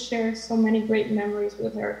able to share so many great memories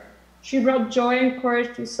with her. She brought joy and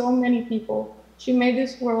courage to so many people. She made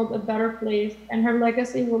this world a better place, and her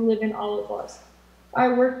legacy will live in all of us.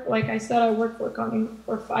 Like I said, I worked for Connie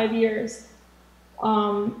for 5 years,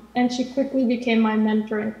 and she quickly became my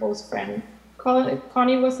mentor and close friend.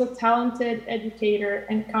 Connie was a talented educator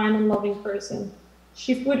and kind and loving person.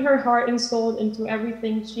 She put her heart and soul into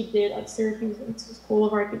everything she did at Syracuse School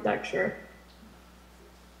of Architecture.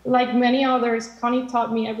 Like many others, Connie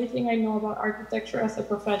taught me everything I know about architecture as a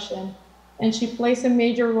profession, and she plays a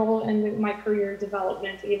major role in my career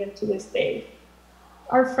development even to this day.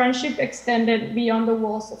 Our friendship extended beyond the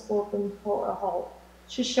walls of Slocum Hall.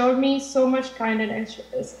 She showed me so much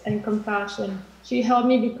kindness and compassion. She helped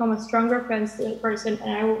me become a stronger person,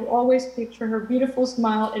 and I will always picture her beautiful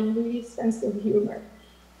smile and witty sense of humor.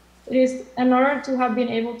 It is an honor to have been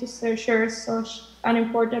able to share such an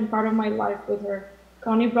important part of my life with her.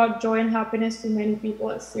 Connie brought joy and happiness to many people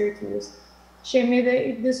at Syracuse. She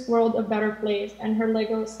made this world a better place, and her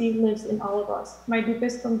legacy lives in all of us. My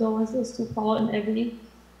deepest condolences to Paul and Evie,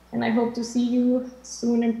 and I hope to see you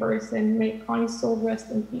soon in person. May Connie's soul rest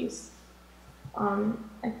in peace.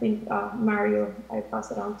 I think, Mario, I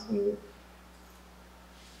pass it on to you.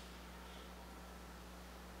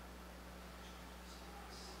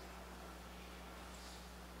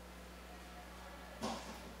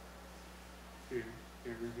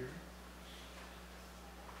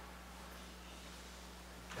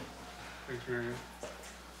 Thanks, Mario.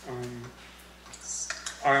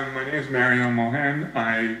 My name is Mario Mohan.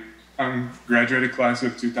 I'm graduated class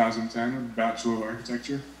of 2010 with Bachelor of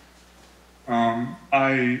Architecture.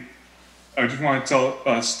 I just want to tell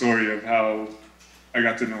a story of how I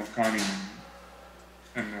got to know Connie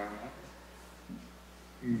and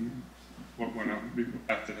what went on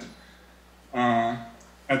after that.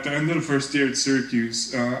 At the end of the first year at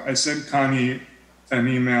Syracuse, I sent Connie an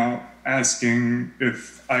email asking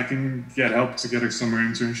if I can get help to get a summer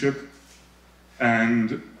internship.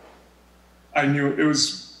 And I knew it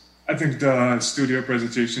was, I think the studio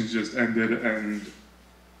presentation just ended and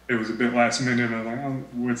it was a bit last minute. I was like, oh,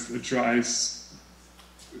 worth a try.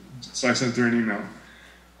 So I sent her an email.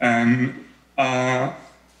 And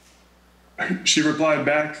she replied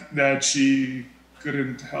back that she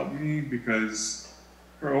couldn't help me because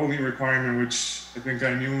her only requirement, which I think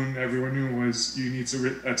I knew and everyone knew, was you need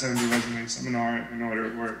to attend the resume seminar in order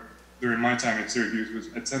to work. During my time at Syracuse, was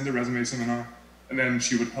attend the resume seminar, and then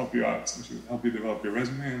she would help you out. So she would help you develop your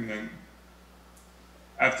resume, and then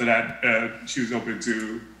after that, she was open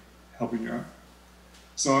to helping you out.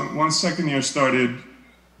 So once second year started,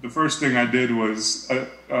 the first thing I did was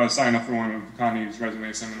sign up for one of Connie's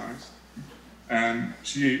resume seminars. And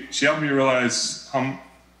she helped me realize how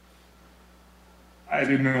I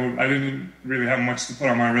didn't really have much to put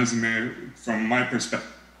on my resume from my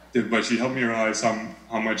perspective, but she helped me realize how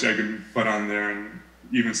much I can put on there, and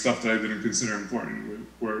even stuff that I didn't consider important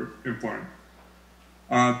were important.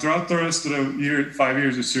 Throughout the rest of the 5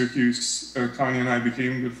 years at Syracuse, Connie and I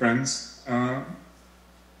became good friends. I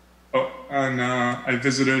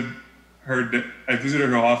visited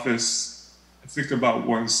her office, I think about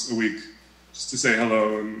once a week, just to say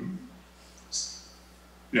hello and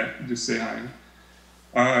just say hi.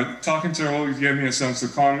 Talking to her always gave me a sense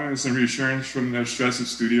of calmness and reassurance from the stress of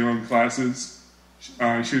studio and classes.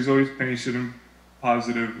 She was always patient and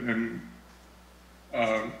positive, and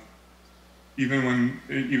even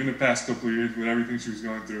the past couple of years with everything she was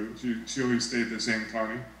going through, she always stayed the same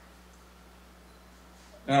Connie.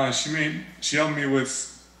 She helped me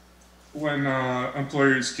with when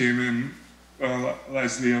employers came in.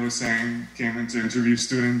 As Leah was saying, came in to interview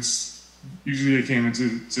students. Usually they came in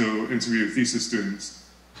to interview thesis students.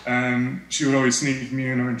 And she would always sneak me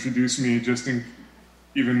in or introduce me just in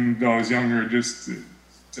even though I was younger, just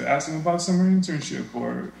to ask him about summer internship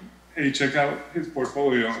or, hey, check out his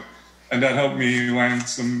portfolio. And that helped me land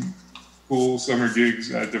some cool summer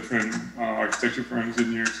gigs at different architecture firms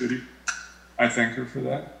in New York City. I thank her for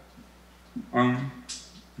that.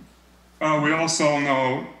 We also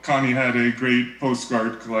know Connie had a great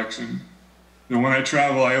postcard collection. When I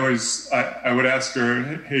travel, I would ask her,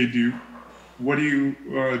 hey, do you want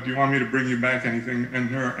me to bring you back anything? And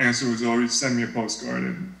her answer was always, send me a postcard.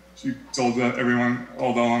 And she told everyone,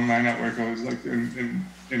 all the alumni network, I was like in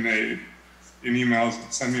emails,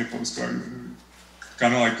 send me a postcard.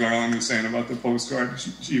 Kind of like Garland was saying about the postcard.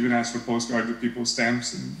 She even asked for postcards with people's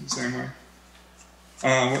stamps in the same way.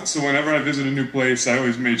 So whenever I visit a new place, I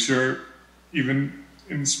always made sure, even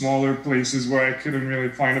in smaller places where I couldn't really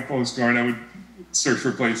find a postcard, I would search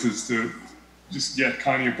for places to just get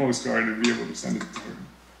Connie a postcard and be able to send it to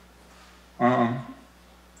her.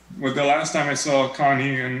 Well, the last time I saw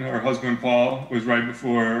Connie and her husband Paul was right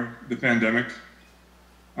before the pandemic.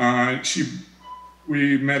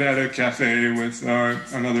 We met at a cafe with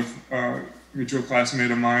another mutual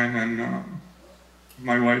classmate of mine and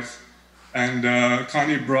my wife. And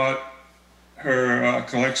Connie brought her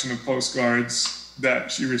collection of postcards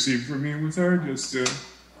that she received from me with her just to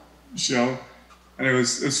show. And it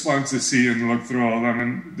was fun to see and look through all of them.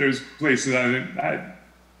 And there's places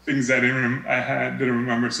things that I didn't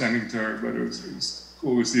remember sending to her, but it was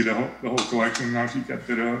cool to see the whole collection and how she kept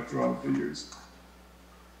it throughout the years.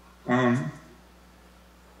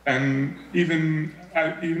 And even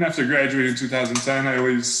after graduating in 2010,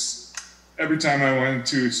 every time I went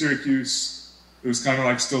to Syracuse, it was kind of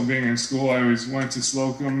like still being in school. I always went to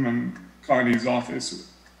Slocum and Connie's office.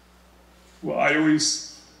 Well, I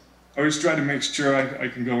always try to make sure I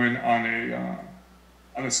can go in on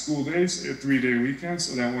a school day, say a 3-day weekend,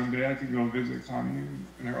 so that one day I can go visit Connie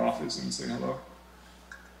in her office and say hello.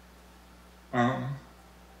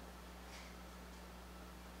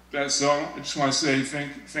 So I just want to say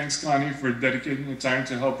thanks, Connie, for dedicating your time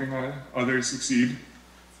to helping others succeed.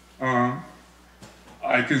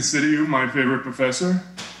 I consider you my favorite professor.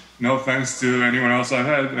 No offense to anyone else I've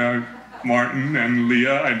had, Martin and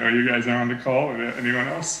Leah. I know you guys are on the call. Anyone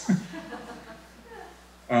else?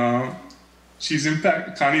 Connie's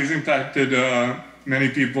impacted many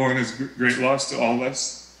people and is great loss to all of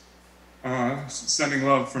us. Sending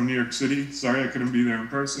love from New York City. Sorry I couldn't be there in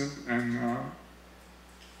person. And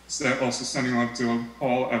also sending love to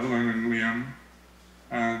Paul, Evelyn, and Liam.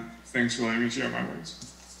 Thanks for letting me share my words.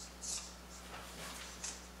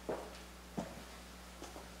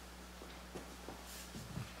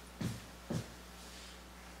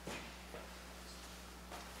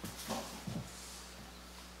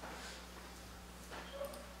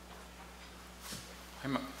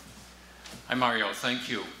 Hi Mario, thank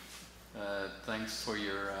you. Thanks for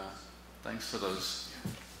those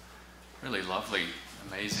really lovely,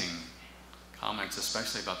 amazing comments,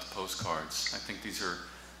 especially about the postcards. I think these are,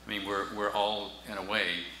 we're all in a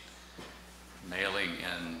way mailing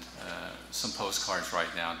in some postcards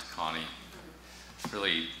right now to Connie. It's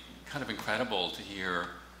really kind of incredible to hear.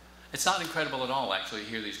 It's not incredible at all, actually, to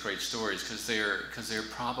hear these great stories, because there are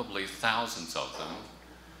probably thousands of them.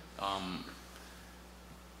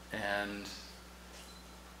 And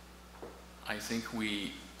I think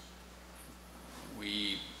we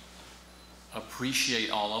appreciate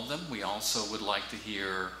all of them. We also would like to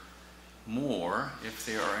hear more if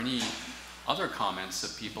there are any other comments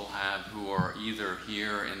that people have who are either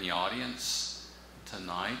here in the audience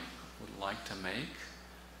tonight would like to make.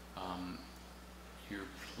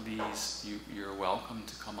 You're welcome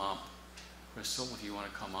to come up. Crystal, if you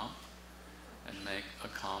want to come up and make a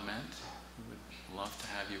comment, we would love to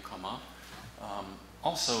have you come up.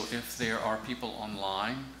 Also, if there are people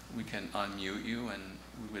online, we can unmute you and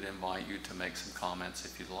we would invite you to make some comments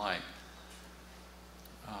if you'd like.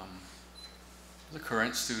 The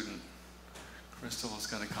current student, Crystal, is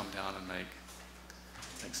going to come down and make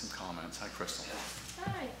some comments. Hi, Crystal.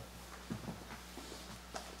 Hi.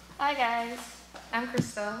 Hi, guys. I'm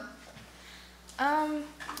Crystal. I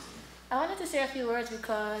wanted to say a few words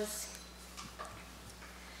because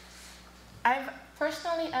I've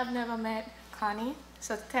never met Connie,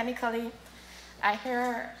 so technically I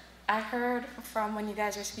heard from when you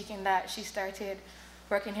guys were speaking that she started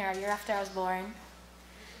working here a year after I was born,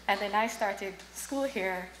 and then I started school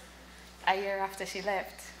here a year after she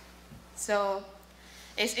left. So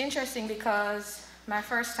it's interesting because my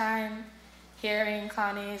first time hearing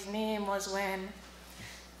Connie's name was when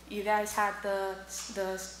you guys had the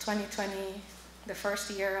 2020, the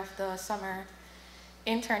first year of the summer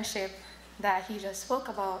internship that he just spoke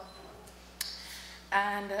about.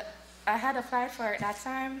 And I had applied for it that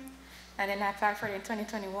time, and then I applied for it in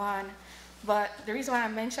 2021. But the reason why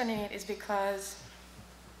I'm mentioning it is because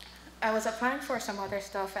I was applying for some other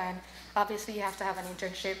stuff, and obviously you have to have an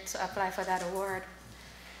internship to apply for that award.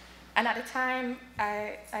 And at the time,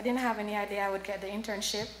 I didn't have any idea I would get the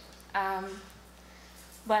internship,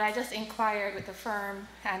 but I just inquired with the firm,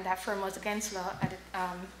 and that firm was against law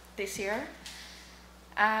this year.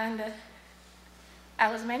 And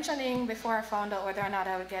I was mentioning before I found out whether or not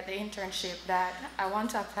I would get the internship that I want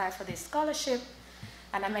to apply for this scholarship,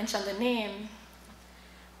 and I mentioned the name.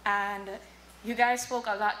 And you guys spoke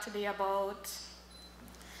a lot today about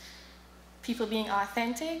people being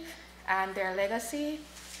authentic and their legacy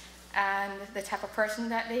and the type of person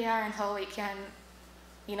that they are and how it can,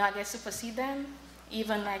 you know, I guess supersede them,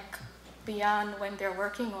 even like beyond when they're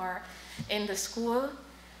working or in the school.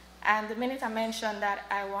 And the minute I mentioned that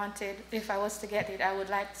I wanted, if I was to get it, I would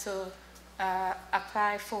like to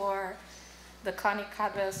apply for the Connie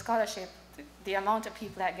Caldwell scholarship, the amount of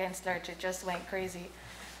people against literature just went crazy.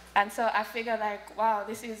 And so I figured like, wow,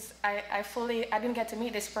 this is, I didn't get to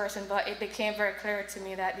meet this person, but it became very clear to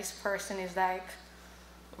me that this person is like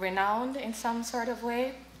renowned in some sort of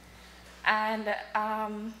way. And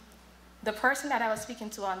the person that I was speaking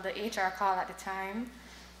to on the HR call at the time,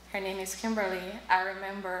 her name is Kimberly. I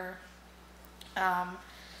remember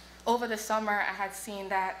over the summer I had seen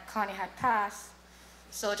that Connie had passed.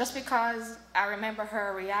 So just because I remember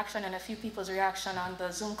her reaction and a few people's reaction on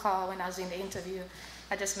the Zoom call when I was in the interview,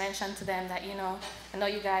 I just mentioned to them that, you know, I know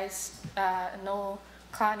you guys know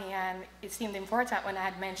Connie, and it seemed important when I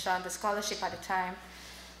had mentioned the scholarship at the time.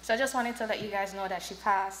 So I just wanted to let you guys know that she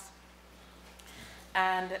passed.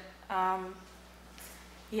 And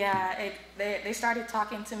yeah, they started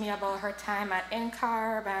talking to me about her time at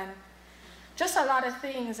NCARB and just a lot of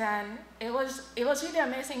things. And it was really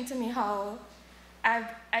amazing to me how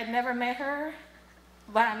I'd never met her,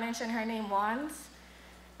 but I mentioned her name once.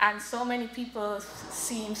 And so many people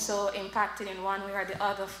seemed so impacted in one way or the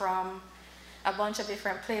other from a bunch of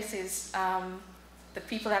different places. The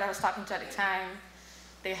people that I was talking to at the time,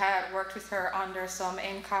 they had worked with her under some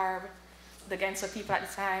NCARB. The Gensler people at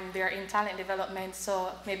the time, they're in talent development,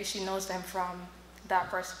 so maybe she knows them from that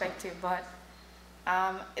perspective. But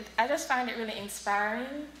I just find it really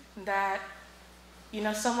inspiring that, you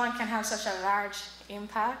know, someone can have such a large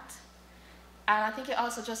impact. And I think it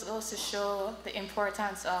also just goes to show the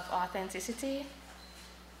importance of authenticity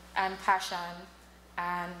and passion.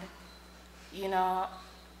 And, you know,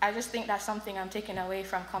 I just think that's something I'm taking away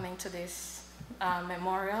from coming to this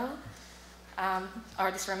memorial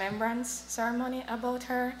or this remembrance ceremony about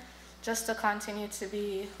her, just to continue to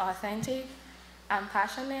be authentic and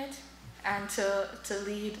passionate and to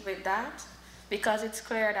lead with that, because it's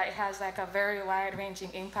clear that it has like a very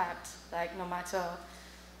wide-ranging impact, like no matter,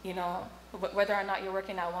 you know, whether or not you're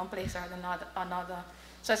working at one place or another.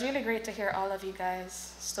 So it's really great to hear all of you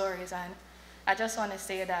guys' stories, and I just want to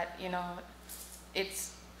say that, you know,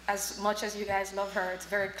 it's, as much as you guys love her, it's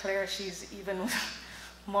very clear she's even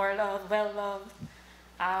more loved, well-loved,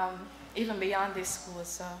 even beyond this school.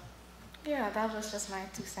 So yeah, that was just my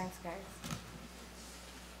 2 cents, guys.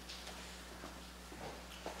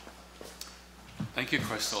 Thank you,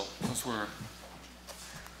 Crystal. Those were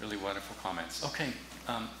really wonderful comments. Okay,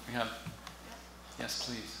 we have, yes,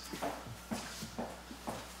 please.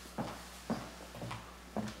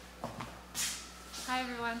 Hi,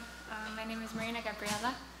 everyone. My name is Marina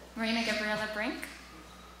Gabriela Brink,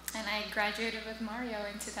 and I graduated with Mario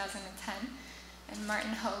in 2010, and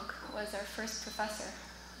Martin Hogue was our first professor.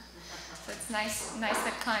 So it's nice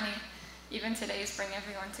that Connie, even today, is bringing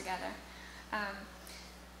everyone together.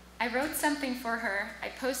 I wrote something for her. I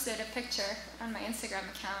posted a picture on my Instagram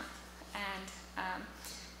account, and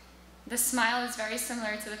the smile is very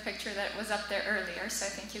similar to the picture that was up there earlier, so I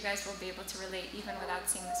think you guys will be able to relate even without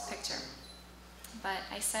seeing this picture. But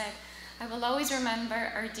I said, I will always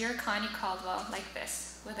remember our dear Connie Caldwell like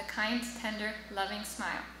this, with a kind, tender, loving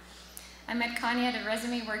smile. I met Connie at a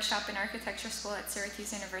resume workshop in architecture school at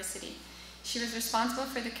Syracuse University. She was responsible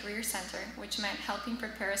for the Career Center, which meant helping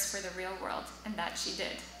prepare us for the real world, and that she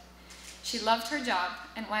did. She loved her job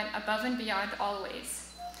and went above and beyond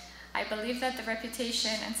always. I believe that the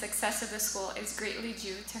reputation and success of the school is greatly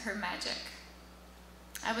due to her magic.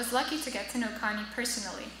 I was lucky to get to know Connie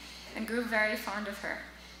personally and grew very fond of her.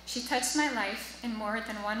 She touched my life in more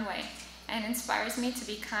than one way and inspires me to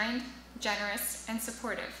be kind, generous, and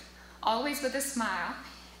supportive, always with a smile,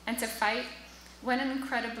 and to fight when an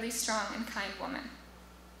incredibly strong and kind woman.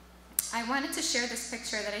 I wanted to share this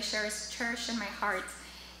picture that I cherish in my heart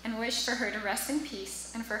and wish for her to rest in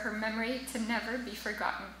peace and for her memory to never be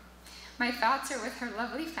forgotten. My thoughts are with her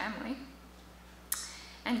lovely family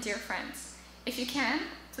and dear friends. If you can,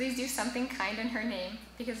 please do something kind in her name,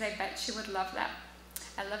 because I bet she would love that.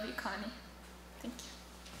 I love you, Connie. Thank you.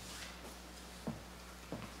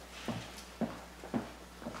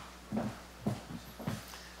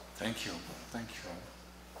 Thank you. Thank you.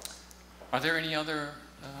 Are there any other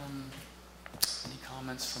any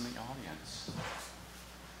comments from the audience?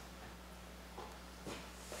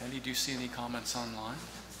 Andy, do you see any comments online?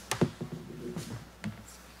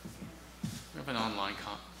 We have an online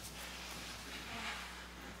comment.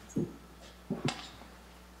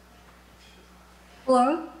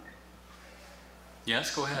 Hello?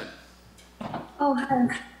 Yes, go ahead. Oh,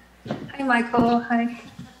 hi. Hi, Michael. Hi.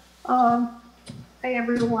 Hi,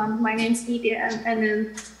 everyone. My name's Lydia, and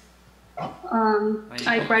then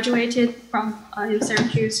I graduated from in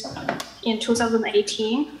Syracuse in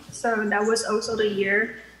 2018. So that was also the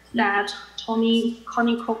year that Connie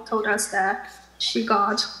told us that she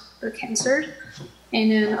got the cancer.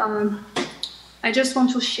 And then I just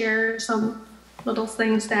want to share some little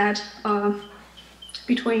things that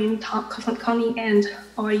between Connie and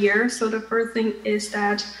our year. So the first thing is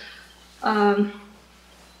that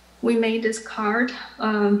we made this card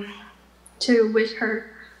to wish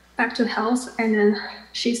her back to health, and then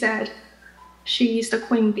she said she's the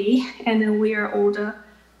queen bee, and then we are all the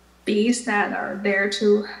bees that are there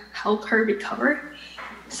to help her recover.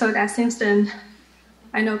 So that since then,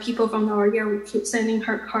 I know people from our year, we keep sending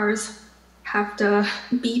her cards, have the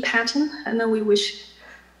bee pattern, and then we wish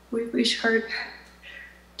her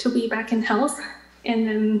to be back in health. And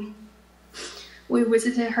then we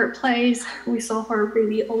visited her place. We saw her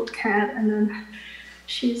really old cat, and then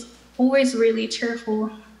she's always really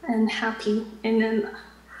cheerful and happy. And then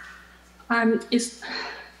it's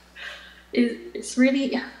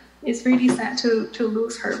really sad to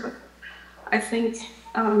lose her, but I think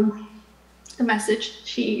the message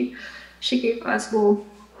she gave us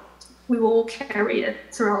we will carry it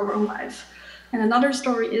through our own life. And another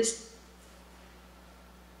story is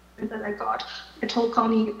that I told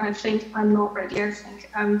Connie, I think I'm not ready. I think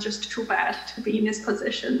I'm just too bad to be in this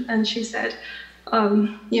position. And she said,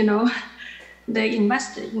 they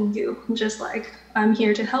invested in you, just like I'm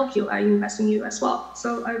here to help you. I invest in you as well.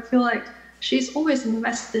 So I feel like she's always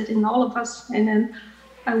invested in all of us. And then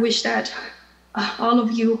I wish that all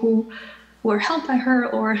of you who were helped by her,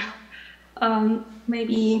 or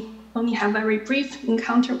maybe only have a very brief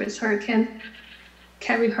encounter with her, can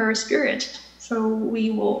carry her spirit. So we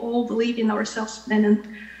will all believe in ourselves, and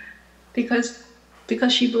then because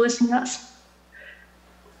she believes in us.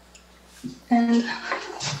 And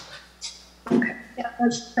okay, yeah,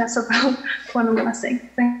 that's about what I'm gonna say.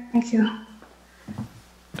 Thank you.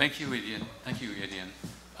 Thank you, Idian. Thank you, Idian.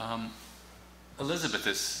 Elizabeth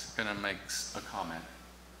is going to make a comment.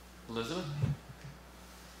 Elizabeth?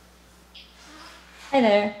 Hi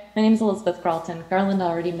there, my name is Elizabeth Carlton. Garland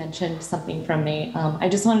already mentioned something from me. I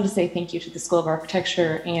just wanted to say thank you to the School of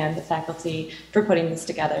Architecture and the faculty for putting this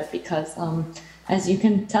together, because as you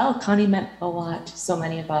can tell, Connie meant a lot to so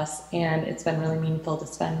many of us, and it's been really meaningful to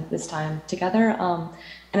spend this time together.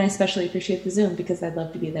 And I especially appreciate the Zoom, because I'd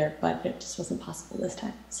love to be there, but it just wasn't possible this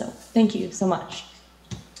time. So thank you so much.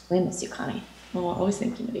 We miss you, Connie. And we're always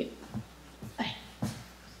thinking of you. Bye.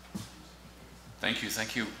 Thank you,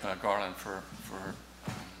 Garland, for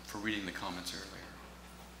reading the comments earlier.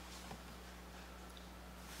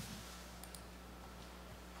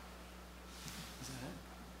 Is that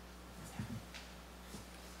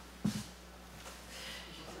it?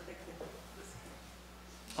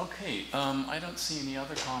 Okay, I don't see any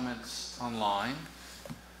other comments online.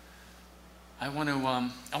 I want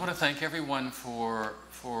to thank everyone for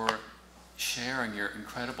sharing your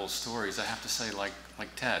incredible stories. I have to say, like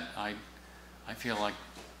Ted, I feel like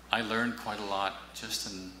I learned quite a lot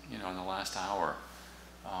just in the last hour.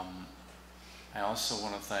 I also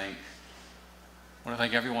want to thank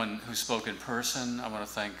everyone who spoke in person. I want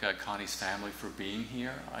to thank Connie's family for being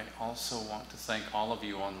here. I also want to thank all of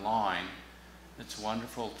you online. It's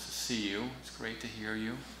wonderful to see you. It's great to hear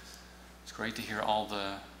you. It's great to hear all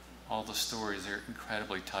the stories. They're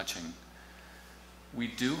incredibly touching. We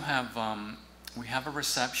do have a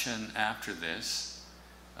reception after this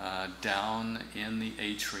down in the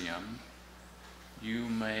atrium. You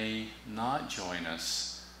may not join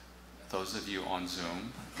us, those of you on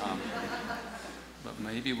Zoom, but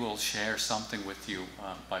maybe we'll share something with you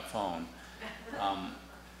by phone.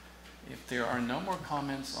 If there are no more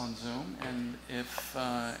comments on Zoom, and if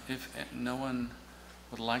no one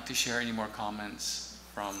would like to share any more comments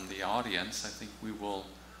from the audience, I think we'll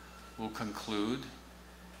conclude,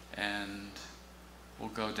 and we'll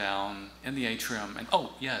go down in the atrium. And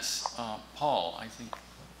oh, yes, Paul, I think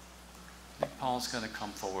Paul's going to come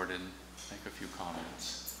forward and make a few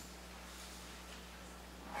comments.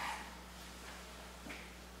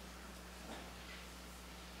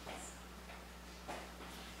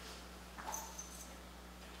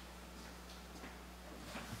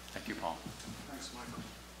 Thank you, Paul. Thanks, Michael.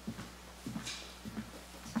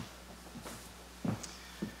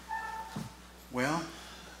 Well,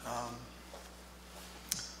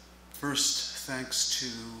 first, thanks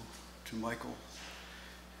to Michael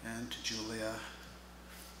and to Julia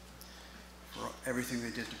for everything they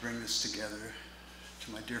did to bring this together,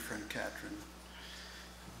 to my dear friend Katrin,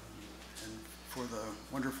 and for the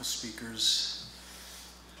wonderful speakers,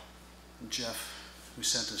 and Jeff, who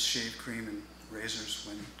sent us shave cream and razors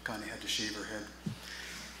when Connie had to shave her head.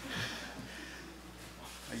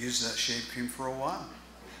 I used that shave cream for a while.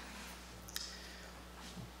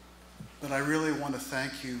 But I really want to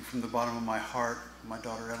thank you from the bottom of my heart, my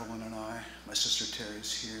daughter Evelyn and I, my sister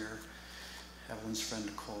Terry's here, Evelyn's friend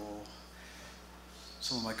Nicole,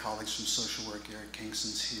 some of my colleagues from social work, Eric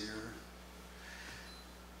Kingston's here.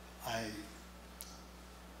 I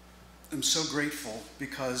am so grateful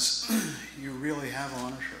because you really have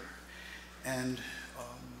honored her. And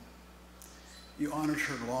you honored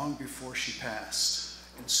her long before she passed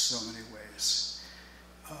in so many ways.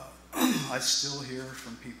 I still hear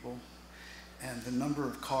from people, and the number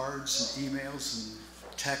of cards and emails and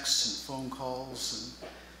texts and phone calls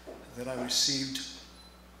that I received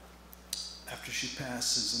after she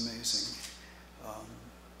passed is amazing.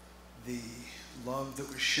 The love that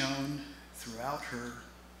was shown throughout her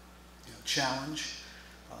challenge.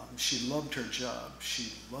 She loved her job.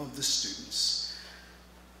 She loved the students.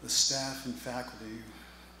 The staff and faculty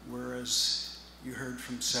were, as you heard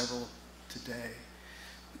from several today,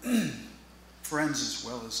 friends as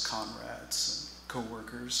well as comrades and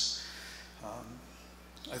co-workers.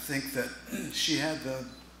 I think that she had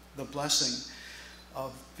the blessing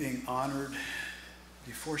of being honored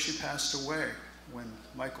before she passed away, when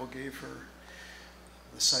Michael gave her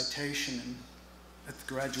the citation at the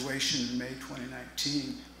graduation in May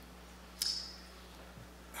 2019.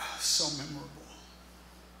 So memorable,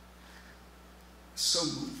 so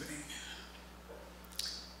moving.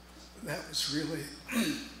 That was really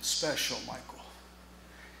special, Michael.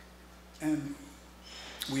 And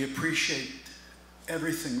we appreciate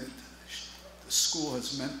everything that the school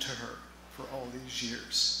has meant to her for all these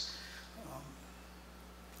years.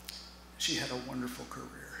 She had a wonderful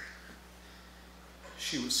career.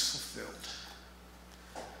 She was fulfilled.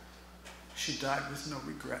 She died with no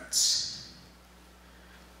regrets.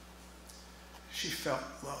 She felt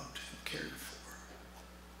loved and cared for.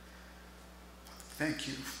 Thank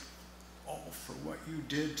you all for what you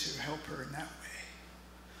did to help her in that way.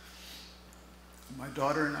 My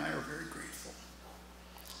daughter and I are very grateful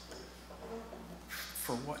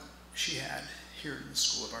for what she had here in the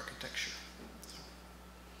School of Architecture.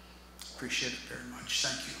 Appreciate it very much.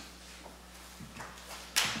 Thank you.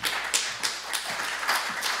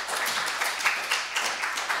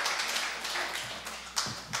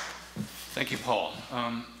 Thank you, Paul.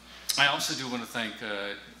 I also do want to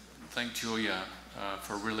thank Julia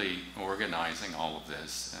for really organizing all of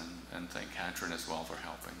this, and thank Katrin as well for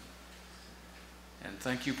helping. And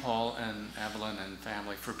thank you, Paul and Evelyn and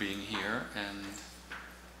family, for being here. And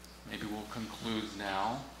maybe we'll conclude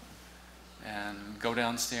now and go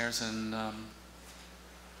downstairs and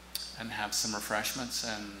have some refreshments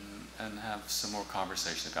and have some more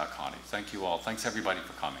conversation about Connie. Thank you all. Thanks everybody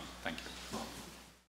for coming. Thank you.